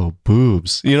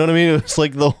 boobs. You know what I mean? It was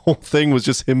like the whole thing was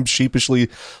just him sheepishly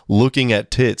looking at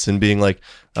tits and being like,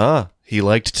 he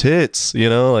liked tits,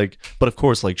 but of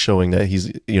course, like showing that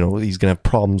he's going to have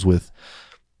problems with,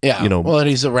 well, and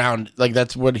he's around, like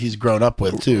that's what he's grown up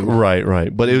with too. Right.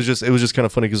 But it was just kind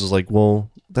of funny because it was like, well,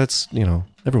 that's,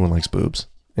 everyone likes boobs,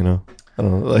 I don't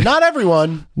know. Like, not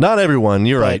everyone. Not everyone.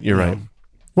 You're right.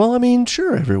 Well,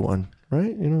 sure, everyone,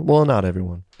 right? Well, not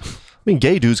everyone.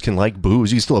 Gay dudes can like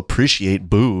boobs. You still appreciate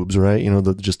boobs, right?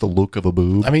 Just the look of a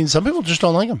boob. Some people just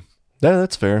don't like them. Yeah,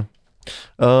 that's fair.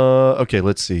 Okay,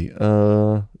 let's see.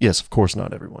 Yes, of course,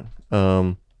 not everyone.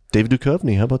 David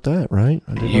Duchovny, how about that, right?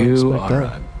 I did not You expect are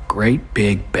that. a great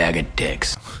big bag of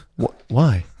dicks.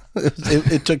 Why?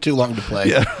 it took too long to play.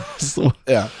 Yeah.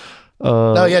 Yeah.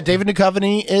 David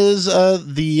Duchovny is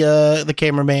the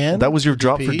cameraman. That was your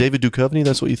drop for David Duchovny?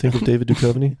 That's what you think of David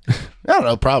Duchovny? I don't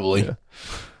know, probably. Yeah.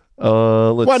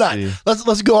 Why not? See.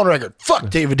 Let's go on record. Fuck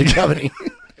David Duchovny.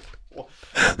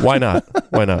 Why not?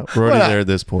 We're already there at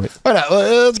this point. Why not?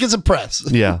 Let's get some press.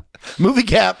 Yeah. Movie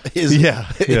Cap is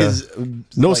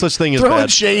no like such thing as throwing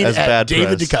bad, shade as at bad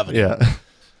David press. Duchovny.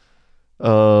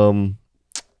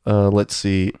 Yeah. Let's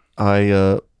see.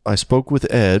 I spoke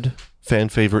with Ed, fan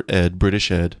favorite Ed, British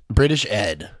Ed,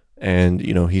 and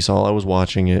he saw I was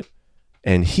watching it,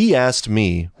 and he asked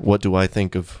me, "What do I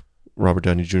think of Robert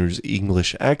Downey Jr.'s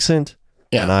English accent?"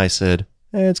 Yeah. And I said,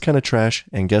 "It's kind of trash."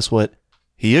 And guess what?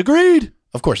 He agreed.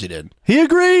 Of course he did. He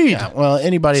agreed. Yeah, well,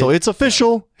 anybody. So it's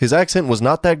official. His accent was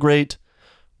not that great,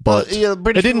 but it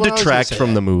didn't detract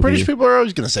from the movie. British people are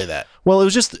always going to say that. Well,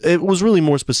 it was really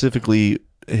more specifically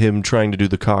him trying to do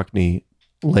the Cockney,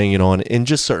 laying it on in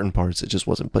just certain parts. It just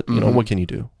wasn't. But what can you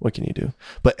do? What can you do?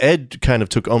 But Ed kind of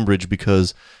took umbrage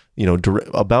because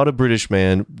about a British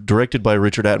man, directed by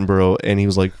Richard Attenborough, and he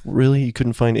was like, "Really, you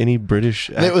couldn't find any British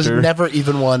actor?" There was never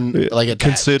even one like attached.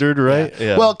 Considered, right?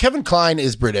 Yeah. Well, Kevin Kline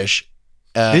is British.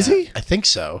 Is he? I think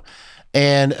so.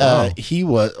 And he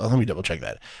was. Let me double check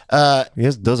that. He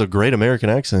does a great American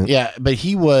accent. Yeah, but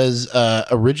he was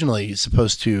originally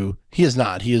supposed to. He is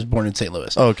not. He is born in St.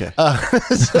 Louis. Oh, okay.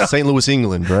 St. Louis,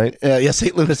 England, right? Yeah,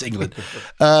 St. Louis, England.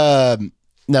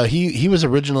 No, he was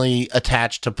originally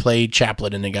attached to play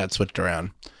Chaplin, and it got switched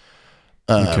around.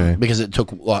 Okay. Because it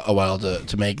took a while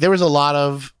to make. There was a lot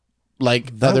of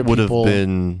like that other would people. have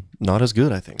been not as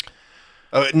good, I think.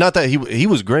 Not that he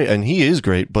was great, and he is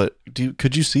great, but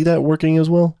could you see that working as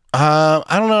well? I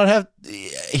don't know.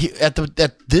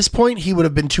 At this point, he would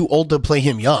have been too old to play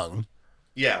him young.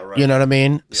 Yeah, right. You know what I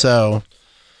mean? Yeah. So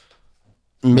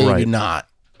maybe right. not.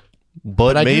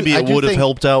 But maybe it would have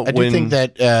helped out. I do think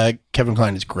that Kevin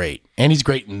Kline is great, and he's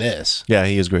great in this. Yeah,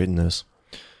 he is great in this.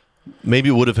 Maybe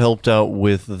it would have helped out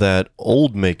with that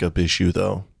old makeup issue,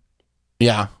 though.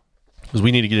 Yeah. Because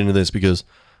we need to get into this, because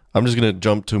I'm just going to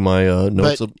jump to my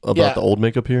notes about the old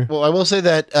makeup here. Well, I will say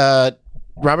that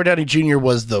Robert Downey Jr.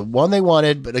 was the one they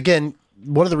wanted, but again,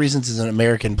 one of the reasons is an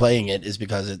American playing it is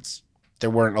because there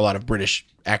weren't a lot of British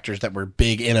actors that were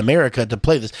big in America to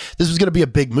play this. This was going to be a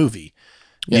big movie.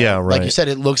 Yeah, right. Like you said,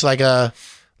 it looks like a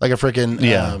freaking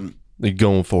they're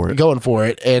going for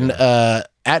it. And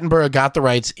Attenborough got the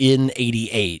rights in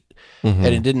 88. And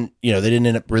it didn't, they didn't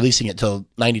end up releasing it till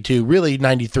 92, really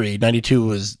 93. 92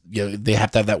 was, they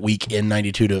have to have that week in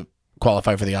 92 to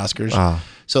qualify for the Oscars.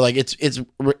 So like it's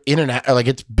internet, like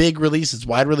its big release, its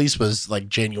wide release was like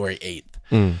January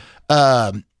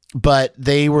 8th. But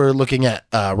they were looking at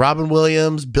Robin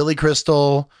Williams, Billy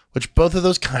Crystal, which both of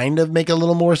those kind of make a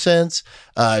little more sense.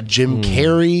 Jim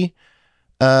Carrey.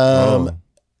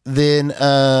 Then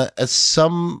at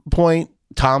some point,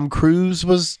 Tom Cruise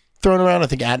was thrown around. I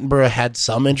think Attenborough had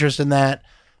some interest in that,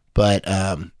 but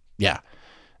yeah.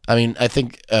 I mean, I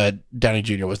think Downey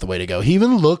Jr. was the way to go. He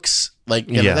even looks like,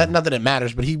 not that it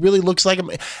matters, but he really looks like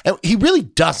him. And he really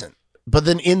doesn't. But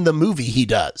then in the movie, he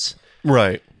does.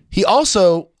 Right. He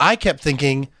also, I kept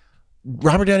thinking,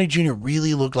 Robert Downey Jr.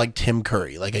 really looked like Tim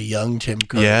Curry, like a young Tim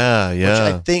Curry. Yeah, yeah.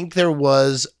 Which I think there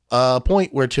was a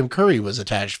point where Tim Curry was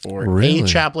attached for a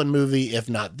Chaplin movie, if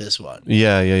not this one.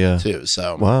 Yeah. Too.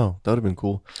 So wow, that would have been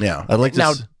cool. Yeah. I'd like to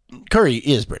now. Curry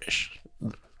is British.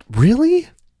 Really?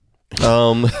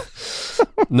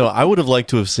 No, I would have liked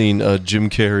to have seen Jim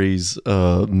Carrey's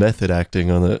method acting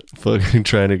on it, fucking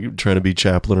trying to be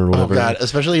Chaplin or whatever. Oh god,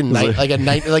 especially like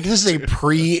this is a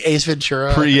pre Ace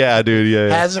Ventura.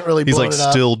 Dude. Hasn't really. He's blown like it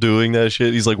up. still doing that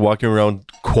shit. He's like walking around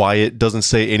quiet, doesn't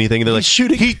say anything. And they're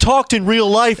He's he talked in real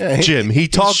life, Jim. He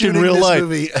talked in real life.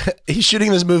 He's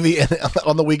shooting this movie and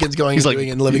on the weekends going and doing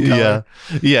it in living color.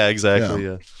 Yeah, exactly.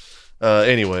 Yeah.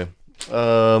 Anyway.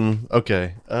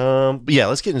 Okay. But yeah,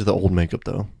 let's get into the old makeup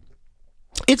though.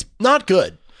 It's not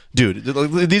good. Dude,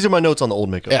 these are my notes on the old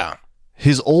makeup. Yeah.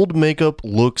 His old makeup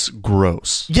looks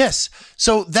gross. Yes.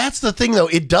 So that's the thing though.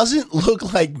 It doesn't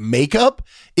look like makeup.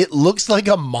 It looks like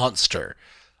a monster.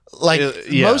 Like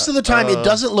most of the time it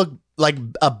doesn't look like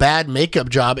a bad makeup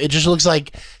job. It just looks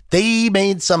like they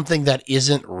made something that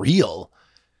isn't real.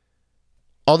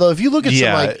 Although if you look at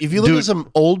at some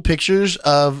old pictures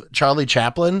of Charlie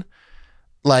Chaplin,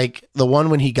 like the one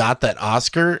when he got that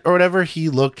Oscar or whatever, he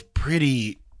looked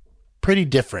pretty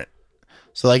different.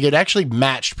 So like it actually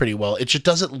matched pretty well. It just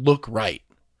doesn't look right.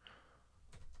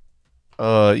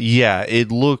 Yeah,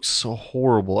 it looks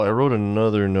horrible. I wrote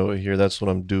another note here. That's what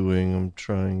I'm doing. I'm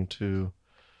trying to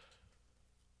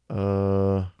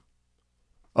oh,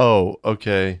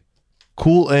 okay.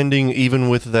 Cool ending, even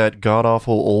with that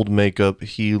god-awful old makeup.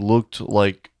 He looked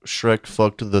like Shrek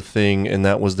fucked the thing, and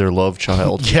that was their love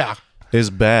child. Yeah. It's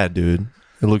bad, dude.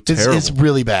 It looked terrible. It's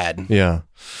really bad. Yeah.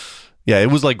 Yeah, it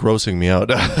was like grossing me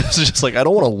out. It's just like, I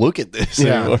don't want to look at this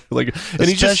anymore. Like, and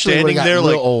he's just standing there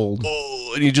like, old.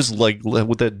 Oh, and he just like,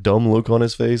 with that dumb look on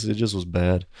his face, it just was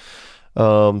bad.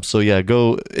 So yeah,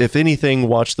 go, if anything,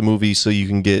 watch the movie so you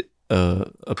can get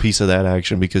a piece of that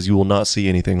action, because you will not see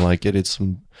anything like it. It's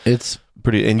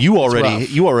pretty, and you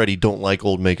already don't like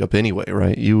old makeup anyway,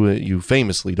 right? You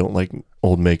famously don't like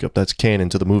old makeup. That's canon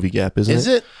to the movie gap, isn't it? Is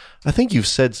it? I think you've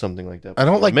said something like that before. I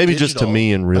don't like maybe digital. Just to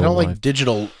me in real life. I don't like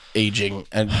digital aging.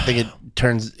 I think it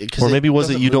turns, or maybe was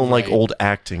it you don't like old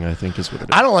acting, I think is what it is.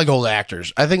 I don't like old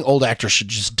actors. I think old actors should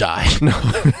just die. No.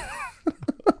 I'm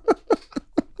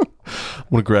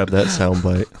gonna grab that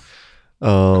soundbite.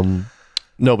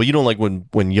 No, but you don't like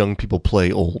when young people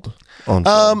play old on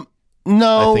film.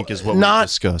 No, I think is what we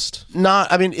discussed.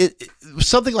 I mean, it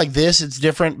something like this, it's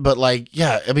different, but like,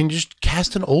 yeah, I mean, just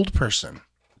cast an old person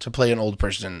to play an old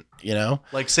person,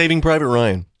 like Saving Private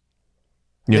Ryan.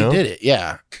 They did it,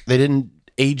 yeah. They didn't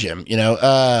age him,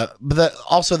 but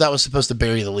that was supposed to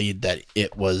bury the lead that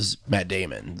it was Matt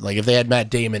Damon. Like if they had Matt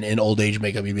Damon in old age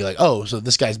makeup, you'd be like, oh, so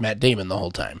this guy's Matt Damon the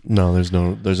whole time. No, there's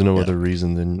no other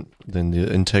reason than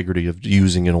the integrity of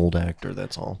using an old actor.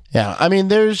 That's all. Yeah, I mean,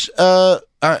 there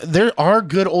are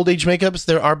good old age makeups.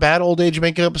 There are bad old age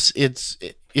makeups.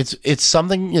 It's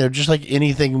something, just like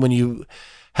anything when you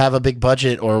have a big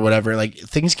budget or whatever, like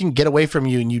things can get away from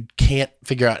you and you can't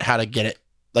figure out how to get it,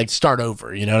 like start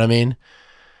over. You know what I mean?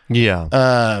 Yeah.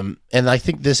 And I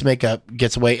think this makeup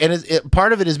gets away, and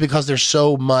part of it is because there's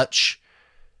so much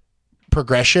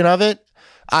progression of it.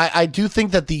 I do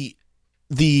think that the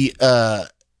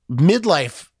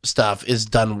midlife stuff is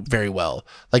done very well.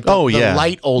 Like the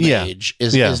light old age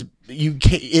is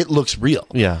it looks real.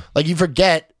 Yeah. Like you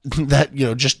forget that,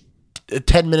 just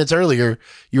 10 minutes earlier,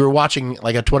 you were watching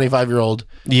like a 25-year-old.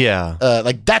 Yeah.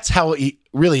 Like that's how he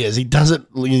really is. He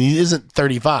isn't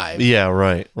 35. Yeah,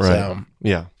 right. So.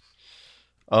 Yeah.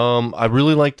 I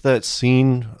really liked that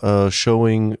scene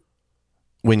showing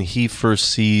when he first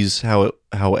sees how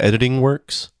editing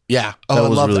works. Yeah. That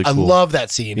was really I cool. love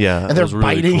that scene. Yeah, and they're was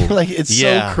really biting cool. like it's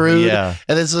Yeah, so crude. yeah.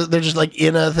 And they're just like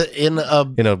in a In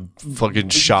a fucking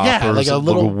shop or like a something,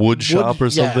 little like a wood shop or yeah.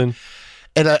 something.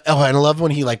 And I love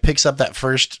when he like picks up that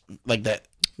first like that.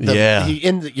 Yeah.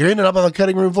 You're in and up on the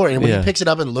cutting room floor, and when Yeah. he picks it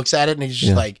up and looks at it, and he's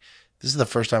just like, "This is the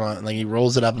first time." Like he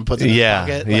rolls it up and puts it in his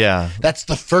pocket. Like, Yeah. that's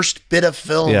the first bit of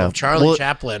film of Charlie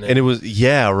Chaplin, and it was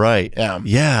right.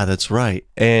 Yeah, that's right.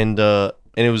 And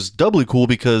it was doubly cool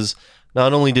because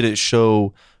not only did it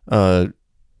show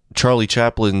Charlie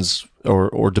Chaplin's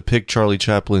or depict Charlie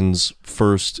Chaplin's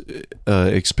first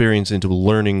experience into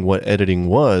learning what editing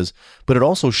was, but it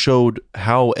also showed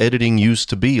how editing used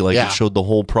to be. Like it showed the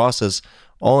whole process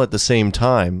all at the same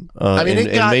time. I mean,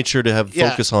 and made sure to have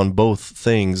focus on both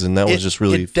things, and that was just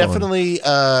really fun. Definitely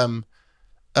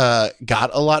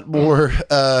got a lot more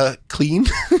clean.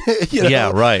 You know?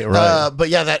 Yeah, right. But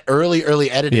yeah, that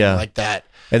early editing like that.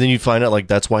 And then you find out like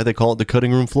that's why they call it the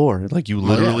cutting room floor. Like you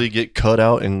literally get cut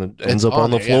out and it ends up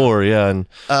on the floor. Yeah, and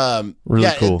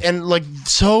really cool. And like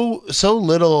so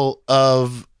little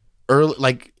of early,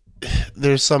 like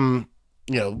there's some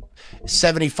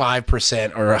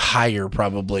 75% or higher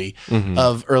probably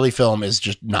of early film is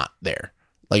just not there.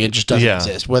 Like it just doesn't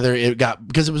exist. Whether it got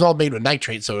because it was all made with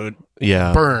nitrate, so it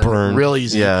burn real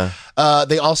easy. Yeah.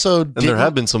 They also and there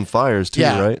have been some fires too,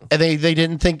 right? And they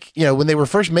didn't think when they were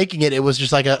first making it, it was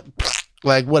just like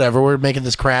like whatever, we're making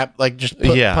this crap, like just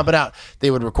pump it out.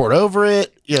 They would record over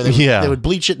it. They would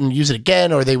bleach it and use it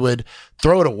again, or they would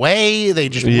throw it away. They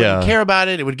just wouldn't care about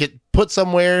it. It would get put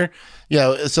somewhere.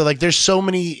 So like there's so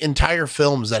many entire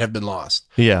films that have been lost.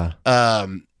 Yeah.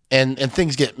 And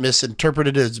things get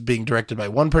misinterpreted as being directed by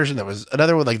one person. There was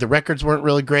another one, like the records weren't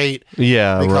really great.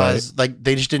 Yeah, because like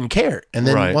they just didn't care. And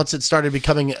then once it started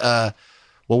becoming,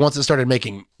 once it started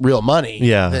making real money,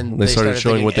 then they started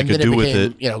showing what they could do with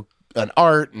it. An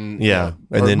art and and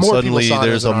then suddenly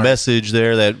there's a message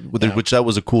there which that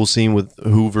was a cool scene with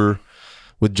Hoover.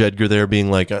 With Jedgar there being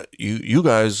like, you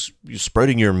guys, you're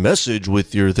spreading your message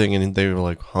with your thing, and they were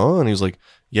like, huh? And he was like,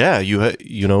 yeah,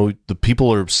 the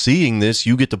people are seeing this.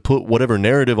 You get to put whatever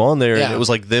narrative on there, and it was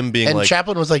like them being and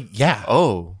Chaplin was like, that's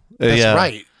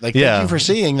right. Like, thank you for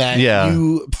seeing that,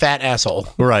 you fat asshole.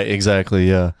 Right, exactly,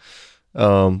 yeah.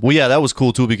 That was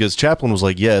cool too because Chaplin was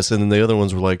like, yes, and then the other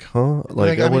ones were like, huh?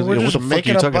 Like, what the fuck are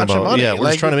you talking about? Yeah, we're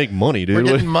just trying to make money, dude. We're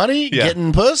getting money,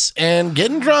 getting puss, and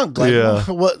getting drunk. Like,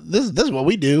 this is what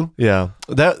we do. Yeah,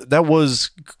 that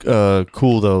was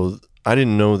cool though. I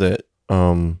didn't know that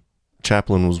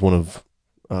Chaplin was one of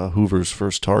Hoover's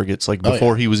first targets. Like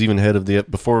before he was even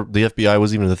before the FBI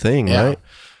was even the thing, right?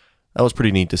 That was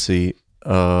pretty neat to see.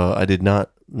 I did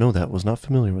not know that. Was not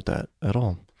familiar with that at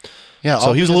all. Yeah,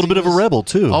 so he was a little bit of a rebel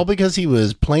too. All because he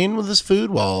was playing with his food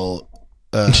while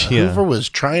Hoover was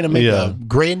trying to make a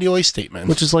grandiose statement.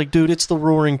 Which is like, dude, it's the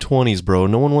roaring 20s, bro.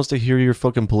 No one wants to hear your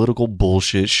fucking political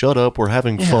bullshit. Shut up. We're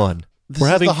having fun. We're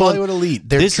having fun. Hollywood elite.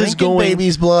 They're drinking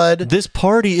baby's blood. This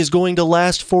party is going to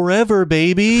last forever,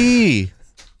 baby.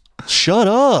 Shut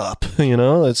up.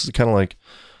 It's kind of like,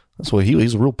 that's what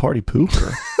he's a real party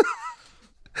pooper.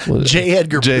 J.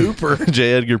 Edgar Pooper.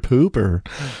 J. Edgar Pooper.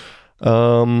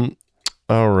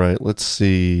 All right, let's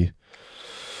see.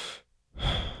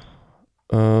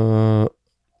 Upper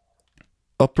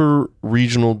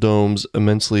regional domes,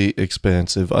 immensely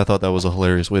expansive. I thought that was a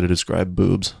hilarious way to describe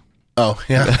boobs. Oh,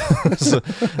 yeah.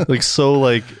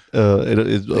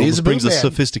 It brings a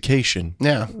sophistication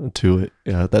to it.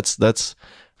 Yeah, that's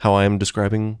how I am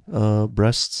describing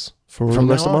breasts for the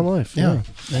rest of my life. Yeah,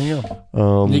 there you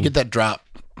go. You get that drop.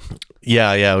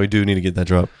 Yeah, we do need to get that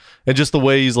drop. And just the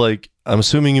way he's like, I'm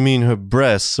assuming you mean her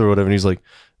breasts or whatever. And he's like,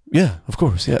 yeah, of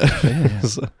course. Yeah.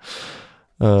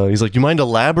 He's like, you mind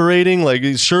elaborating? Like,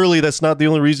 surely that's not the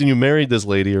only reason you married this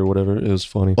lady or whatever. It was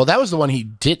funny. Well, that was the one he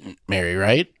didn't marry,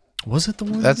 right? Was it the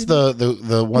one? That's the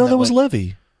one. No, that was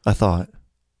Levy, I thought.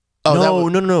 Oh, no.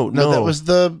 That was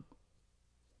that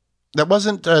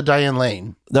wasn't Diane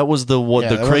Lane. That was the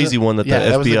crazy one that the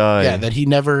FBI. That he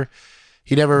never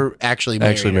actually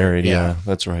married. Yeah,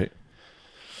 that's right.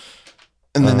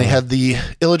 And then they had the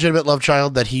illegitimate love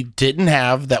child that he didn't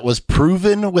have that was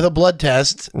proven with a blood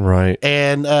test. Right.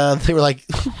 And they were like,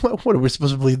 what are we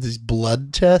supposed to believe these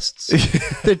blood tests?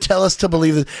 They tell us to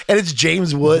believe this. And it's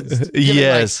James Woods.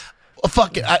 Yes. Like,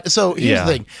 fuck it. So here's the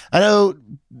thing. I know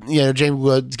James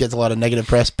Woods gets a lot of negative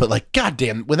press, but like,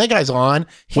 goddamn, when that guy's on,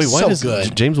 he's so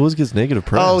good. James Woods gets negative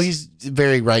press? Oh, he's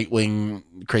very right wing,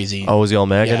 crazy. Oh, is he all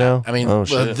MAGA now? I mean, oh,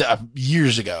 shit.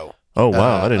 Years ago. Oh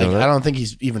wow, I didn't know that. I don't think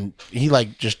he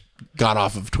like just got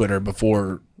off of Twitter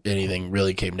before anything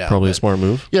really came down. Probably a smart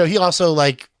move. He also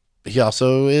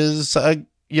is a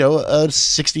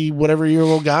 60 whatever year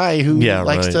old guy who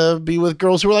likes to be with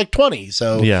girls who are like 20.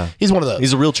 So he's one of those.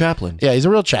 He's a real Chaplin. Yeah, he's a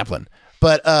real Chaplin.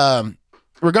 But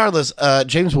regardless,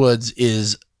 James Woods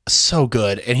is so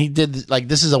good, and he did like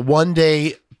this is a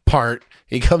 1-day part.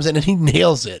 He comes in and he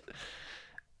nails it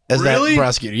as that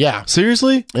prosecutor. Yeah,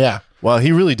 seriously. Yeah. Wow,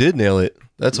 he really did nail it.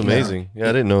 That's amazing. Yeah,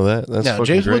 I didn't know that. That's fucking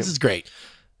James great. Woods is great.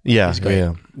 Yeah, he's great.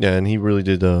 Yeah, and he really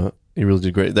did. He really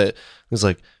did great. That was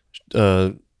like,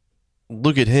 look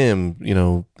at him.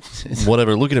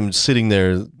 Whatever. Look at him sitting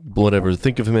there. Whatever.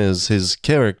 Think of him as his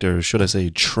character. Should I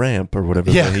say tramp or whatever?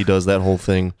 Yeah, he does that whole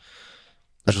thing.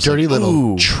 A dirty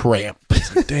little tramp.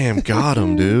 Damn, got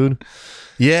him, dude.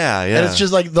 Yeah. And it's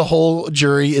just like the whole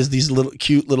jury is these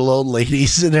cute little old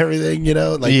ladies and everything,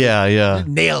 Like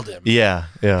nailed him. Yeah.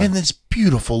 And this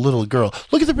beautiful little girl.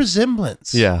 Look at the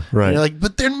resemblance. Yeah, right. And you're like,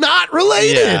 but they're not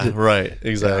related. Yeah, right.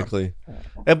 Exactly.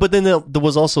 Yeah. But then there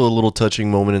was also a little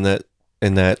touching moment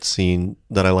in that scene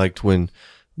that I liked when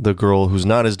the girl who's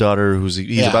not his daughter,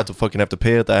 he's about to fucking have to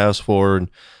pay at the ass for, and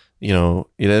he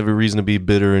had every reason to be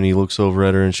bitter, and he looks over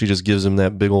at her and she just gives him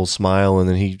that big old smile, and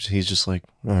then he's just like,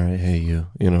 all right, hey you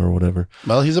or whatever.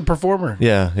 Well, he's a performer.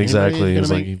 Yeah, exactly. It was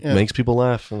he makes people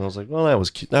laugh, and I was like, well, that was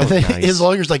cute. That was nice. His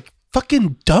lawyer's like,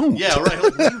 fucking don't. Yeah, right.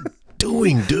 Like, what are you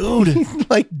doing, dude?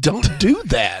 Like, don't do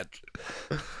that.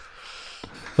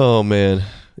 Oh man,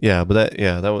 yeah, but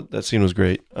that scene was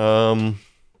great.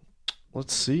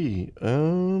 Let's see.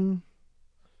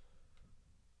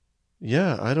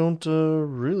 Yeah, I don't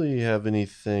really have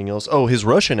anything else. Oh, his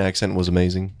Russian accent was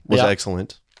amazing.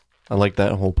 Excellent. I like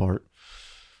that whole part.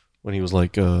 When he was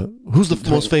like, who's the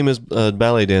most famous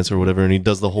ballet dancer or whatever, and he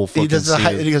does the whole fucking scene.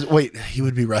 And he goes, wait, he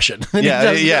would be Russian. Right.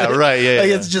 Yeah.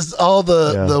 It's just all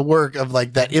the work of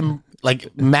like that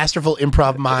masterful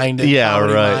improv mind. And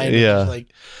right. Mind, yeah. Just, like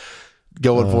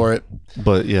going for it.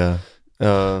 But yeah.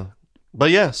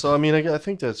 So I mean, I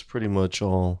think that's pretty much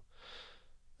all.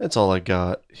 That's all I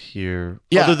got here.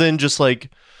 Yeah. Other than just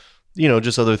like,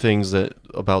 just other things that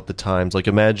about the times. Like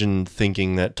imagine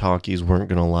thinking that talkies weren't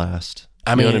going to last.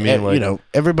 I mean,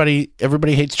 everybody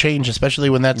hates change, especially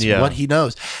when that's what he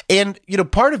knows. And,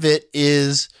 part of it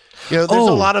is, there's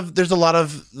a lot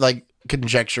of like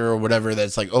conjecture or whatever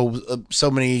that's like, so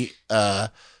many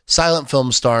silent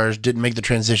film stars didn't make the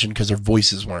transition because their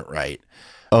voices weren't right.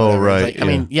 Oh, whatever. right. Like, I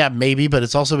mean, maybe, but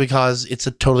it's also because it's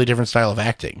a totally different style of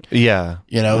acting. Yeah.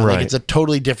 Right. Like it's a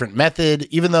totally different method,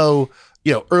 even though,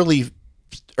 early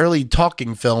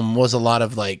talking film was a lot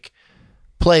of like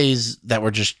plays that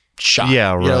were just shot.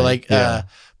 Yeah, right.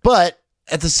 But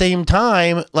at the same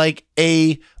time, like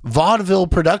a vaudeville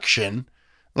production,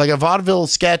 like a vaudeville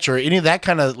sketch or any of that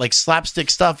kind of like slapstick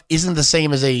stuff isn't the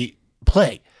same as a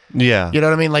play. Yeah. You know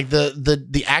what I mean? Like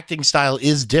the acting style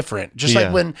is different. Just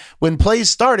like when plays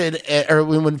started or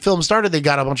when film started, they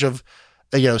got a bunch of,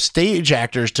 stage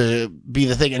actors to be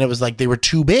the thing. And it was like, they were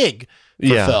too big for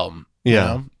film.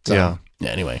 Yeah. So,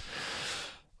 anyway.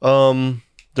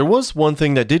 There was one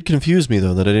thing that did confuse me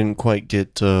though, that I didn't quite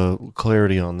get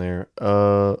clarity on there.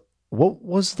 What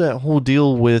was that whole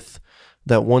deal with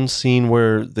that one scene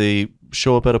where they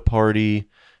show up at a party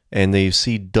and they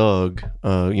see Doug,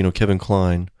 Kevin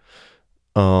Kline,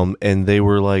 and they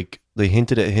were like, they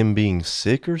hinted at him being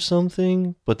sick or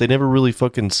something, but they never really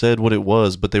fucking said what it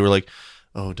was, but they were like,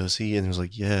 oh, does he? And he was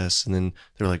like, yes. And then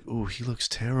they were like, oh, he looks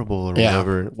terrible or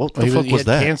whatever. What the fuck was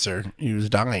that? Cancer. He was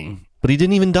dying. But he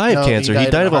didn't even die of cancer. He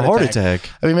died of a heart attack.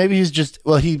 I mean, maybe he's just,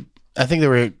 I think they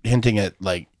were hinting at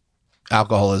like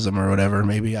alcoholism or whatever.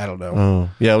 Maybe, I don't know. Oh,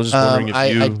 yeah. I was just wondering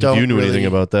if you knew anything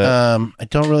about that. I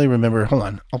don't really remember. Hold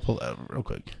on. I'll pull that up real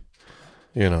quick.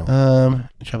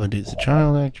 Chaplin dates a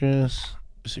child actress.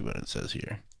 Let's see what it says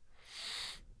here.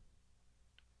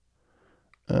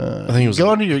 I think it was go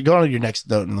on to your next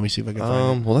note and let me see if I can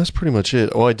find it. Well, that's pretty much it.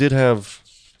 Oh, I did have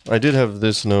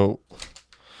this note. I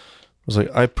was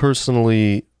like, I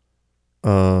personally,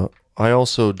 I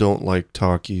also don't like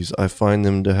talkies. I find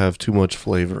them to have too much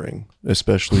flavoring,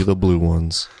 especially the blue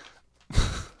ones.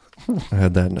 I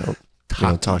had that note.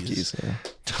 Talkies. Yeah.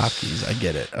 Talkies, I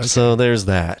get it. Okay. So there's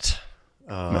that.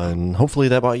 And hopefully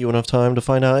that bought you enough time to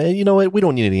find out, hey, you know what, we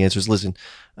don't need any answers. Listen,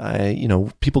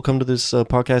 people come to this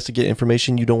podcast to get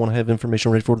information. You don't want to have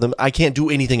information ready for them. I can't do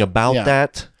anything about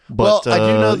that. But I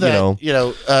do know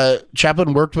that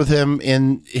Chaplin worked with him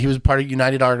he was part of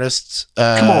United Artists.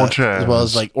 Come on, Chaz. As well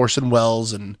as like Orson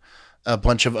Welles and a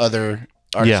bunch of other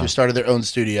artists who started their own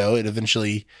studio. It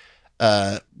eventually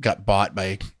got bought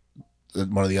by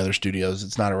one of the other studios.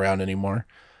 It's not around anymore.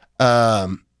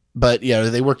 But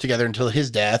they worked together until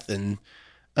his death, and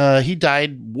he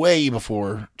died way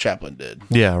before Chaplin did.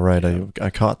 Yeah, right. I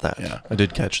caught that. Yeah. I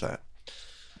did catch that.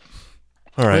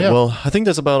 All right. Well, I think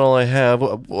that's about all I have.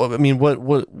 I mean, what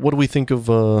do we think of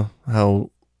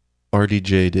how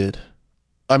RDJ did?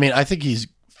 I mean, I think he's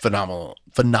phenomenal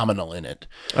in it.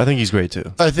 I think he's great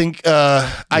too. I think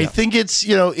I think it's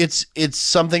it's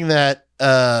something that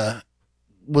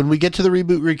when we get to the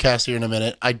reboot recast here in a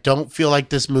minute, I don't feel like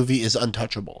this movie is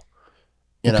untouchable.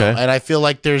 You know, and I feel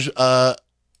like there's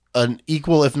an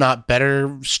equal, if not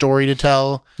better, story to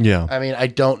tell. Yeah. I mean, I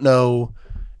don't know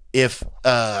if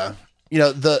the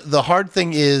hard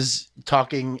thing is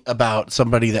talking about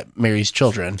somebody that marries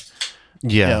children.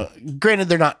 Yeah. Granted,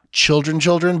 they're not children,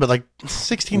 but like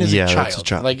 16 is a child. It's a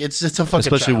child. Like it's a fucking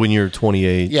especially child. when you're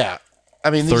 28. Yeah. I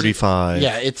mean, 35.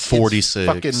 it's 46.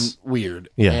 fucking weird.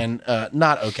 Yeah. And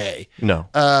not okay. No.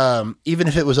 Even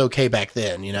if it was okay back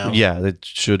then, Yeah, it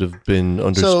should have been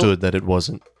understood that it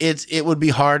wasn't. It would be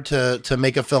hard to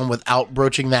make a film without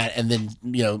broaching that, and then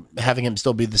having him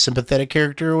still be the sympathetic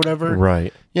character or whatever.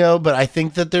 Right. But I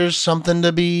think that there's something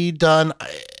to be done.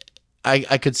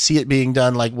 I could see it being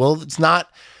done. Like, well, it's not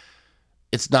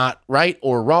right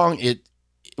or wrong.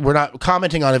 We're not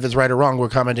commenting on if it's right or wrong. We're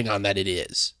commenting on that it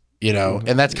is.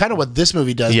 And that's kind of what this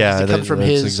movie does. Yeah, it comes from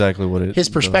that's exactly what his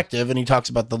perspective, and he talks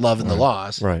about the love and the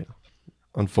loss. Right.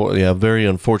 Very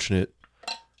unfortunate.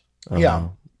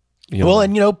 Well,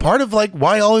 and part of like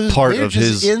why all of his part of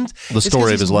marriages ends, the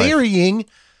story of his life, marrying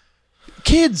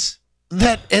kids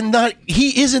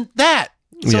he isn't that.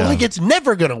 So like it's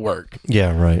never gonna work.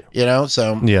 Yeah. Right.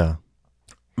 So yeah.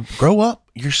 Grow up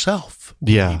yourself.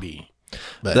 Yeah. Maybe.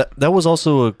 But that was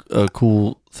also a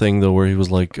cool thing though, where he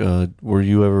was like, were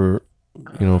you ever,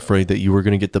 afraid that you were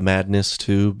going to get the madness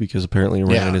too? Because apparently it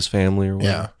ran in his family or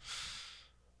whatever. Yeah.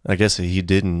 I guess he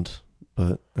didn't,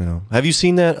 but have you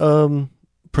seen that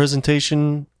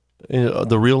presentation,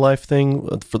 the real life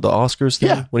thing for the Oscars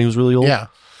thing when he was really old? Yeah.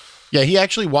 Yeah. He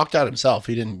actually walked out himself.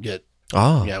 He didn't get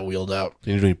wheeled out.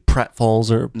 Did he do any pratfalls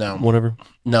or whatever?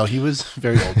 No, he was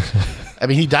very old. I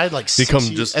mean, he died like 6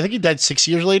 years. I think he died 6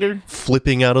 years later.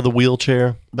 Flipping out of the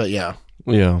wheelchair. But yeah.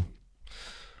 Yeah.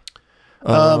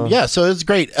 So it's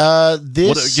great.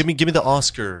 Give me the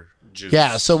Oscar juice.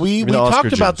 Yeah, so we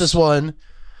talked about this one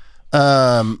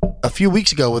a few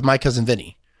weeks ago with my cousin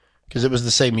Vinny, because it was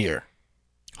the same year.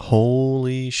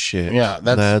 Holy shit. Yeah,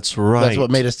 that's right. That's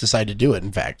what made us decide to do it,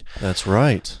 in fact. That's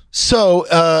right. So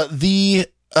the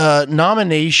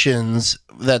nominations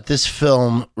that this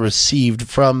film received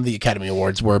from the Academy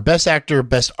Awards were Best Actor,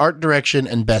 Best Art Direction,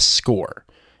 and Best Score.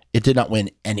 It did not win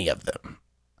any of them.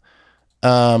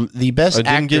 The Best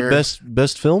Actor... didn't get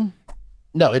best Film?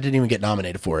 No, it didn't even get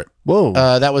nominated for it. Whoa.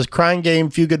 That was Crying Game,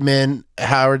 Few Good Men,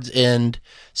 Howard's End,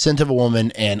 Scent of a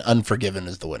Woman, and Unforgiven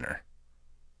is the winner.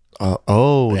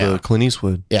 The Clint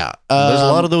Eastwood. Yeah. There's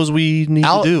a lot of those we need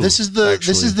to do. This is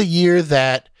the year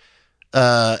that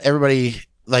everybody,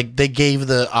 like, they gave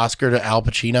the Oscar to Al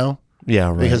Pacino. Yeah,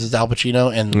 right. Because it's Al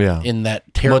Pacino, and in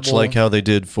that terrible... Much like how they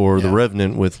did for The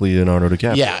Revenant with Leonardo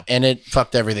DiCaprio. Yeah, and it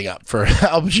fucked everything up for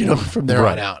Al Pacino from there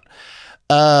on out.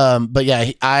 But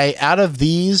yeah, out of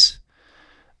these,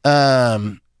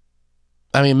 Denzel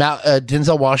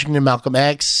Washington, Malcolm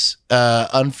X,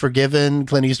 Unforgiven,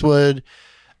 Clint Eastwood,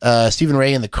 Stephen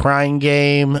Ray in The Crying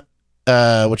Game,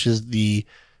 which is the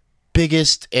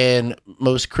biggest and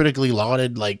most critically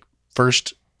lauded, like,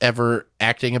 first ever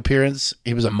acting appearance.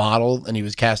 He was a model, and he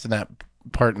was cast in that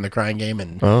part in The Crying Game,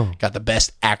 and got the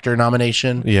Best Actor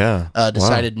nomination. Yeah.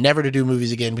 Decided never to do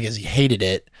movies again because he hated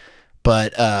it.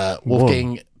 But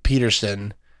Wolfgang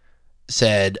Peterson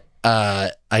said,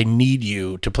 I need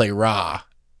you to play Ra.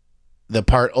 The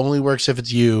part only works if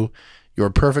it's you. You're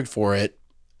perfect for it.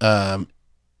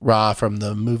 Ra from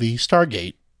the movie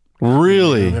Stargate.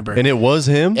 Really? And it was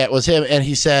him? It was him. And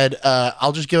he said,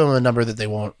 I'll just give him a number that they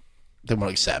won't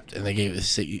accept. And he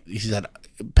said,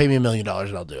 pay me $1 million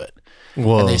and I'll do it.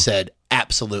 Whoa. And they said,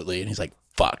 absolutely. And he's like,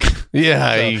 fuck.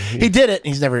 Yeah. So he did it.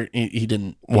 He's never, he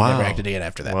didn't, he never acted again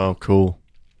after that. Wow, cool.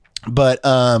 But,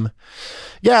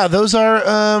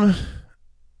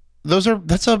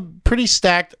 that's a pretty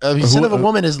stacked, Scent of a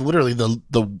Woman is literally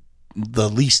the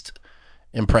least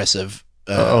impressive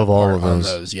of all of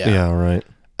those. Yeah, right.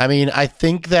 I mean, I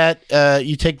think that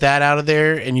you take that out of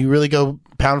there and you really go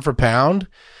pound for pound,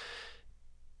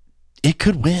 it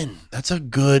could win. That's a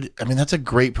great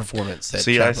performance. That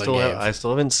See, I still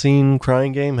haven't seen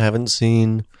Crying Game. Haven't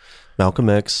seen Malcolm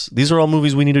X. These are all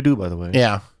movies we need to do, by the way.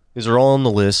 Yeah. These are all on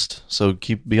the list, so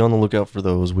be on the lookout for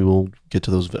those. We will get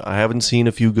to those. I haven't seen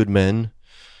A Few Good Men.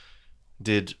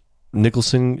 Did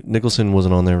Nicholson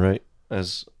wasn't on there, right?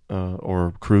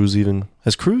 Or Cruise even.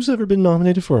 Has Cruise ever been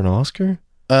nominated for an Oscar?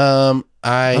 I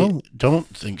don't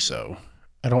think so.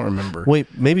 I don't remember. Wait,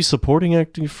 maybe supporting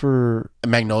acting for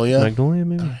Magnolia? Magnolia,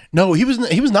 maybe? No, he was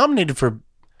nominated for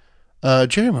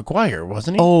Jerry Maguire,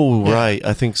 wasn't he? Oh, yeah. Right.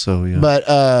 I think so, yeah. But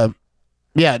A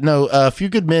Few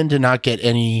Good Men did not get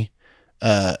any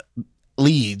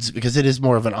leads because it is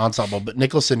more of an ensemble, but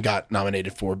Nicholson got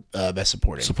nominated for Best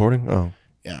Supporting. Supporting? Oh.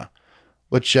 Yeah.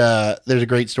 Which there's a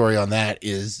great story on that,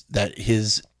 is that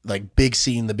his like big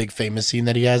scene, the big famous scene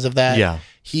that he has of that. Yeah.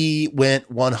 He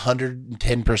went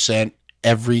 110%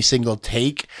 every single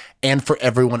take and for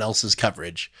everyone else's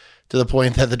coverage, to the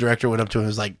point that the director went up to him and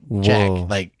was like, Jack, Whoa.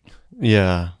 like,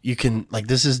 yeah, you can, like,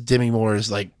 this is Demi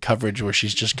Moore's like coverage where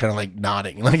she's just kind of like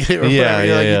nodding, like, or yeah, whatever.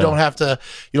 yeah, Like, yeah. you don't have to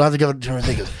go to her and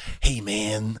think, hey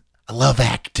man, I love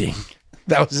acting.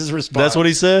 That was his response. That's what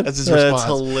he said? That's his response. That's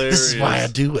hilarious. This is why I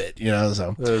do it,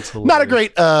 so. That's hilarious. Not a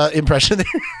great impression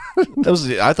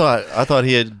there. I thought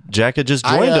Jack had just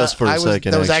joined us for a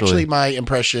second. That was actually my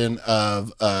impression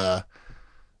of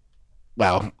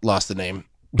lost the name.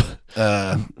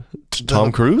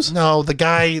 Tom Cruise? No, the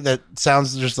guy that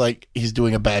sounds just like he's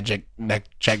doing a bad Jack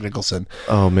Nicholson.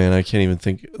 Oh man, I can't even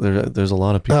think. There's a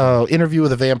lot of people. Interview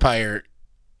with a Vampire.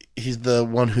 He's the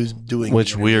one who's doing,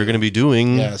 which we are going to be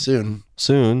doing. Yeah, soon.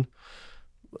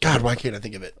 God, why can't I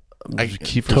think of it? I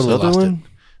Kiefer totally lost Sutherland? it.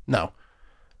 No.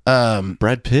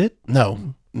 Brad Pitt?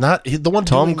 No. Not the one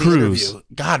Tom doing the Cruise. interview.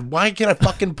 God, why can't I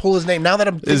fucking pull his name now that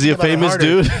I'm thinking Is he a about it famous harder?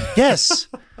 dude? Yes.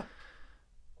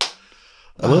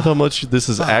 I love how much this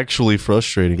is actually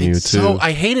frustrating you too. So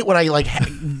I hate it when I like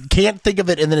can't think of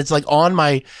it, and then it's like on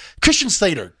my Christian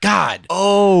Slater. God.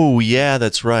 Oh yeah,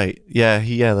 that's right.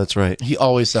 Yeah, that's right. He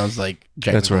always sounds like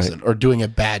Jack That's Nicholson, right. or doing a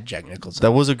bad Jack Nicholson.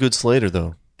 That was a good Slater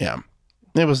though. Yeah,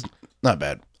 it was not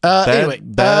bad.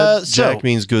 Bad so Jack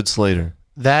means good Slater.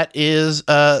 that is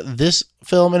this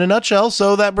film in a nutshell.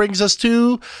 So that brings us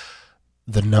to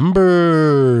the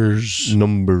numbers.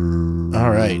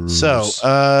 All right.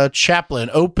 So Chaplin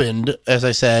opened, as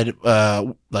I said,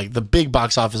 like the big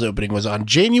box office opening was on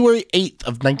January 8th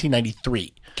of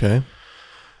 1993. Okay.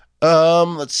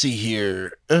 Let's see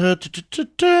here.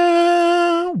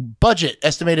 Budget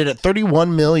estimated at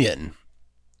 $31 million.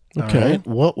 Okay. All right.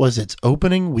 What was its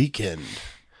opening weekend?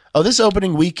 Oh, this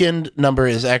opening weekend number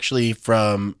is actually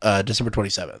from December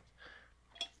 27th.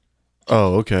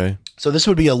 Oh, okay. So this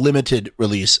would be a limited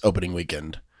release opening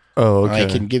weekend. Oh, okay. I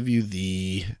can give you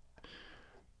the.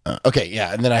 Okay,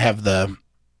 yeah, and then I have the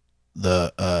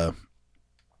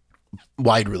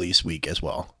wide release week as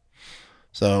well.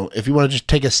 So if you want to just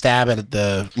take a stab at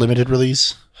the limited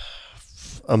release,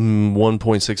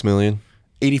 1.6 million.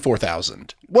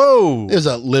 84,000. Whoa, It was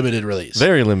a limited release.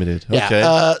 very limited. Yeah.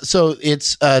 Okay. So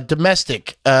it's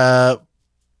domestic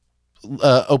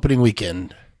opening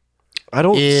weekend I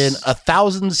don't in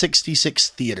 1,066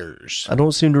 theaters. I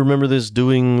don't seem to remember this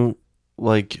doing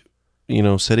like,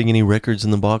 setting any records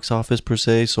in the box office per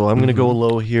se. So I'm going to go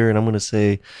low here, and I'm going to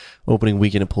say opening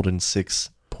weekend it pulled in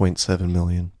 6.7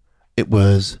 million. It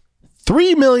was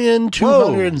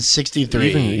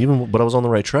 3,263,000. Even, but I was on the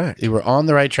right track. You were on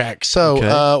the right track. So,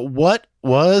 Okay. What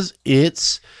was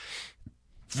its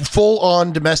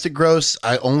full-on domestic gross?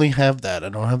 I only have that. I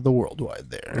don't have the worldwide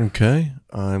there. Okay,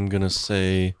 I'm gonna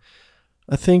say,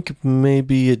 I think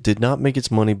maybe it did not make its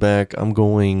money back. I'm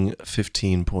going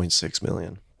 15.6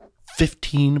 million.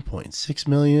 15.6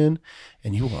 million,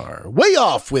 and you are way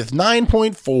off with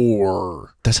 9.4.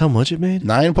 That's how much it made?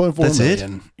 9.4 That's it?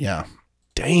 million. Yeah.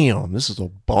 Damn, this is a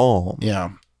bomb. Yeah.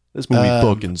 This movie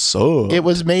fucking sucks. It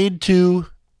was made to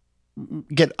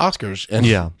get Oscars, and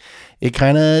Yeah. it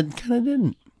kind of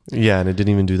didn't. Yeah, and it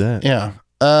didn't even do that. Yeah.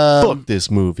 Fuck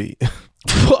this movie.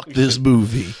 Fuck this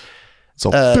movie. It's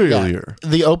a failure. Yeah.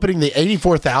 The opening, the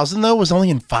 84,000 though, was only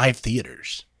in 5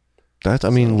 theaters.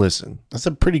 Listen. That's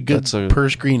a pretty good per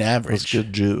screen That's average.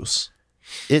 good juice.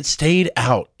 It stayed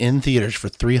out in theaters for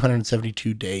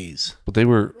 372 days. But they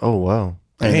were, oh wow.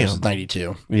 And it was Damn.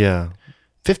 92. Yeah.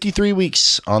 53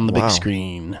 weeks on the Wow. big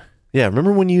screen. Yeah,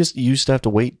 remember when you used to have to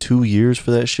wait 2 years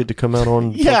for that shit to come out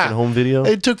on fucking home video?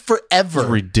 It took It's forever.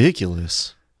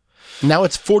 ridiculous. Now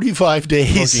it's 45 Fucking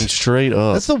days. straight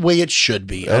up. That's the way it should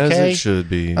be. As Okay, it should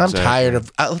be. I'm exactly.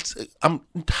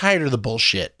 tired of the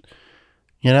bullshit.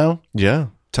 You know, Yeah.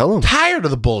 Tell him. tired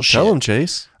of the bullshit. Tell him,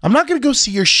 Chase. I'm not going to go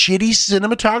see your shitty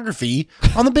cinematography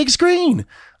on the big screen.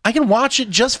 I can watch it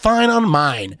just fine on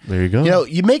mine. There you go. You know,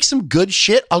 you make some good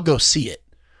shit, I'll go see it.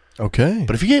 Okay.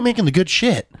 But if you ain't making the good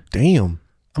shit, damn,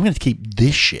 I'm going to keep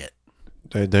this shit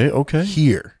okay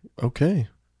here. Okay.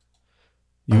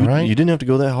 All right. You didn't have to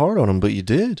go that hard on them, but you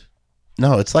did.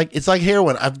 No, it's like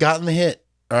heroin. I've gotten the hit.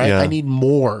 All right. Yeah. I need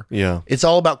more. Yeah. It's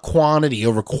all about quantity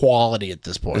over quality at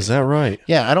this point. Is that right?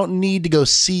 Yeah. I don't need to go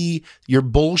see your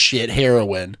bullshit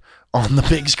heroin on the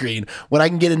big screen when I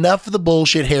can get enough of the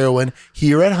bullshit heroin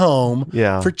here at home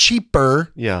for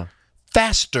cheaper,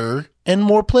 faster, and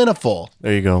more plentiful.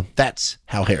 There you go. That's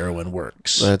how heroin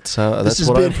works. This has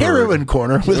what been I've heard. Heroin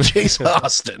Corner with Chase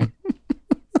Austin.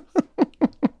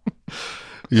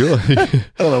 I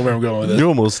don't know where I'm going with this. You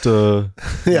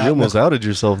almost, outed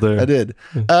yourself there. I did.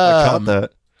 I caught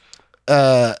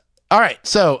that. All right.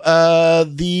 So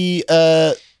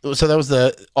so that was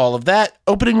all of that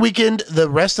opening weekend. The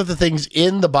rest of the things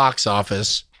in the box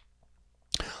office,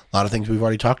 a lot of things we've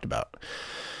already talked about.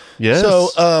 Yes.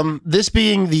 So this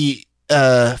being the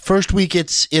first week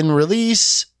it's in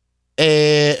release,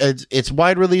 it's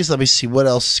wide release. Let me see what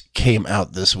else came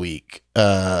out this week.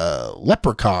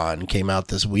 Leprechaun came out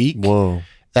this week. Whoa.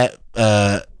 That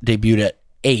debuted at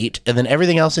 8, and then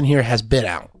everything else in here has been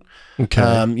out.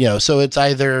 Okay. So it's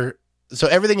either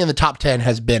everything in the top 10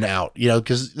 has been out,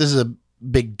 because this is a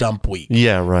big dump week.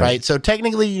 Yeah, right. Right. So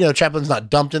technically, Chaplin's not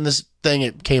dumped in this thing.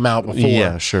 It came out before.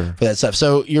 Yeah, sure. For that stuff.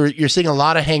 So you're seeing a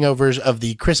lot of hangovers of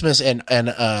the Christmas and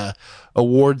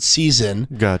award season.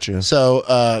 Gotcha.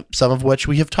 So some of which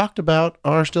we have talked about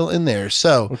are still in there.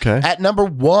 So at number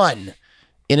 1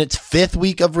 in its 5th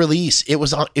week of release, it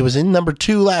was in number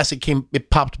 2 last. It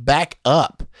popped back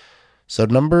up. So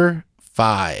number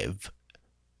 5.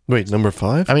 Wait, number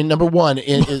 5? I mean, number 1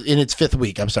 in its 5th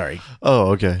week. I'm sorry.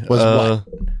 Oh, okay. Was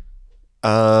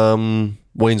what?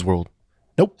 Wayne's World.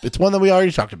 Nope. It's one that we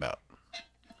already talked about.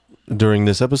 During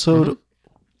this episode? Mm-hmm.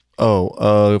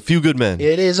 Oh, A Few Good Men.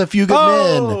 It is A Few Good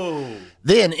Men.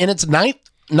 Then, in its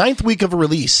ninth week of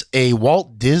release, a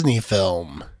Walt Disney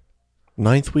film.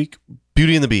 9th week?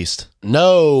 Beauty and the Beast.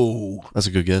 No. That's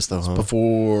a good guess, though, huh?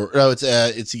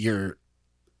 It's your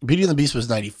Beauty and the Beast was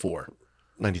 94.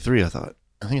 93, I thought.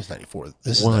 I think it's 94.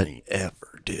 This Whatever, is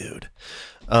dude.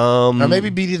 or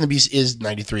maybe Beauty and the Beast is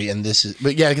 93, and this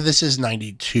is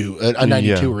 92. A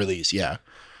 92 release, yeah.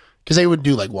 Because they would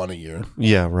do like one a year.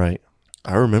 Yeah, right.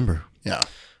 I remember. Yeah.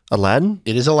 Aladdin?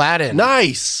 It is Aladdin.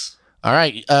 Nice. All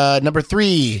right. Number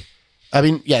 3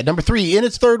 in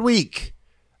its 3rd week.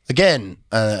 Again,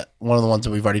 one of the ones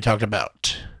that we've already talked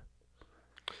about.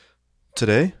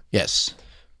 Today? Yes.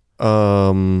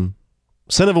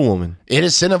 Sin of a Woman. It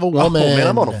is Sin of a Woman. Oh, man,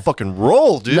 I'm on a fucking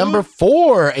roll, dude. Number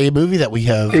 4, a movie that we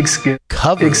have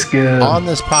covered on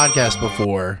this podcast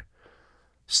before,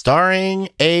 starring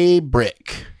a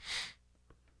brick.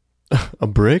 A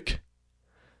brick?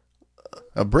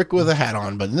 A brick with a hat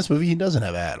on, but in this movie, he doesn't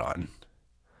have a hat on.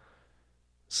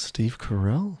 Steve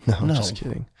Carell? No, I'm No. just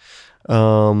kidding.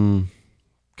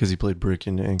 Because he played Brick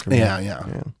in Anchorman. Yeah.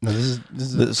 No, this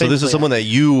is So this is someone that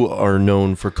you are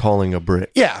known for calling a brick.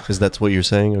 Yeah. Because that's what you're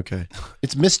saying? Okay.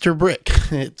 It's Mr. Brick.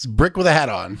 It's Brick with a hat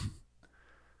on.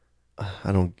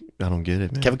 I don't get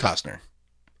it, man. Kevin Costner.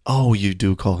 Oh, you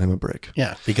do call him a brick.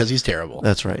 Yeah, because he's terrible.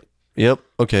 That's right. Yep.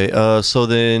 Okay. So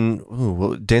then,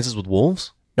 Dances with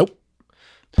Wolves? Nope.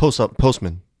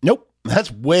 Postman. Nope. That's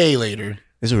way later.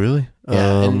 Is it really?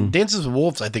 Yeah. And Dances with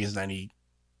Wolves, I think, is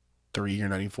 93 or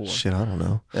 94. Shit, I don't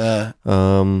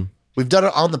know. We've done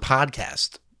it on the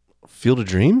podcast. Field of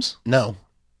Dreams? No.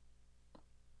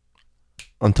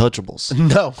 Untouchables.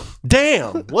 No.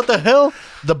 Damn. What the hell?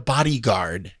 The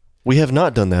Bodyguard. We have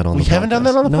not done that on the podcast. We haven't done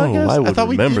that on the podcast? No, I would I thought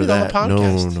we remember did it on the that.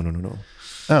 podcast. No.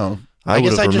 Oh. I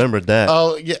would have remembered that.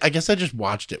 Oh, yeah. I guess I just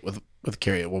watched it with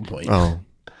Carrie at one point. Oh.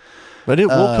 But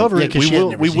we'll cover it.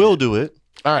 We will do it.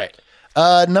 All right.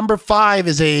 Number 5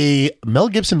 is a Mel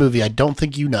Gibson movie I don't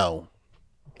think you know.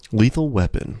 Lethal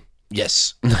Weapon.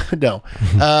 Yes. No.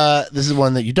 This is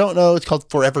one that you don't know. It's called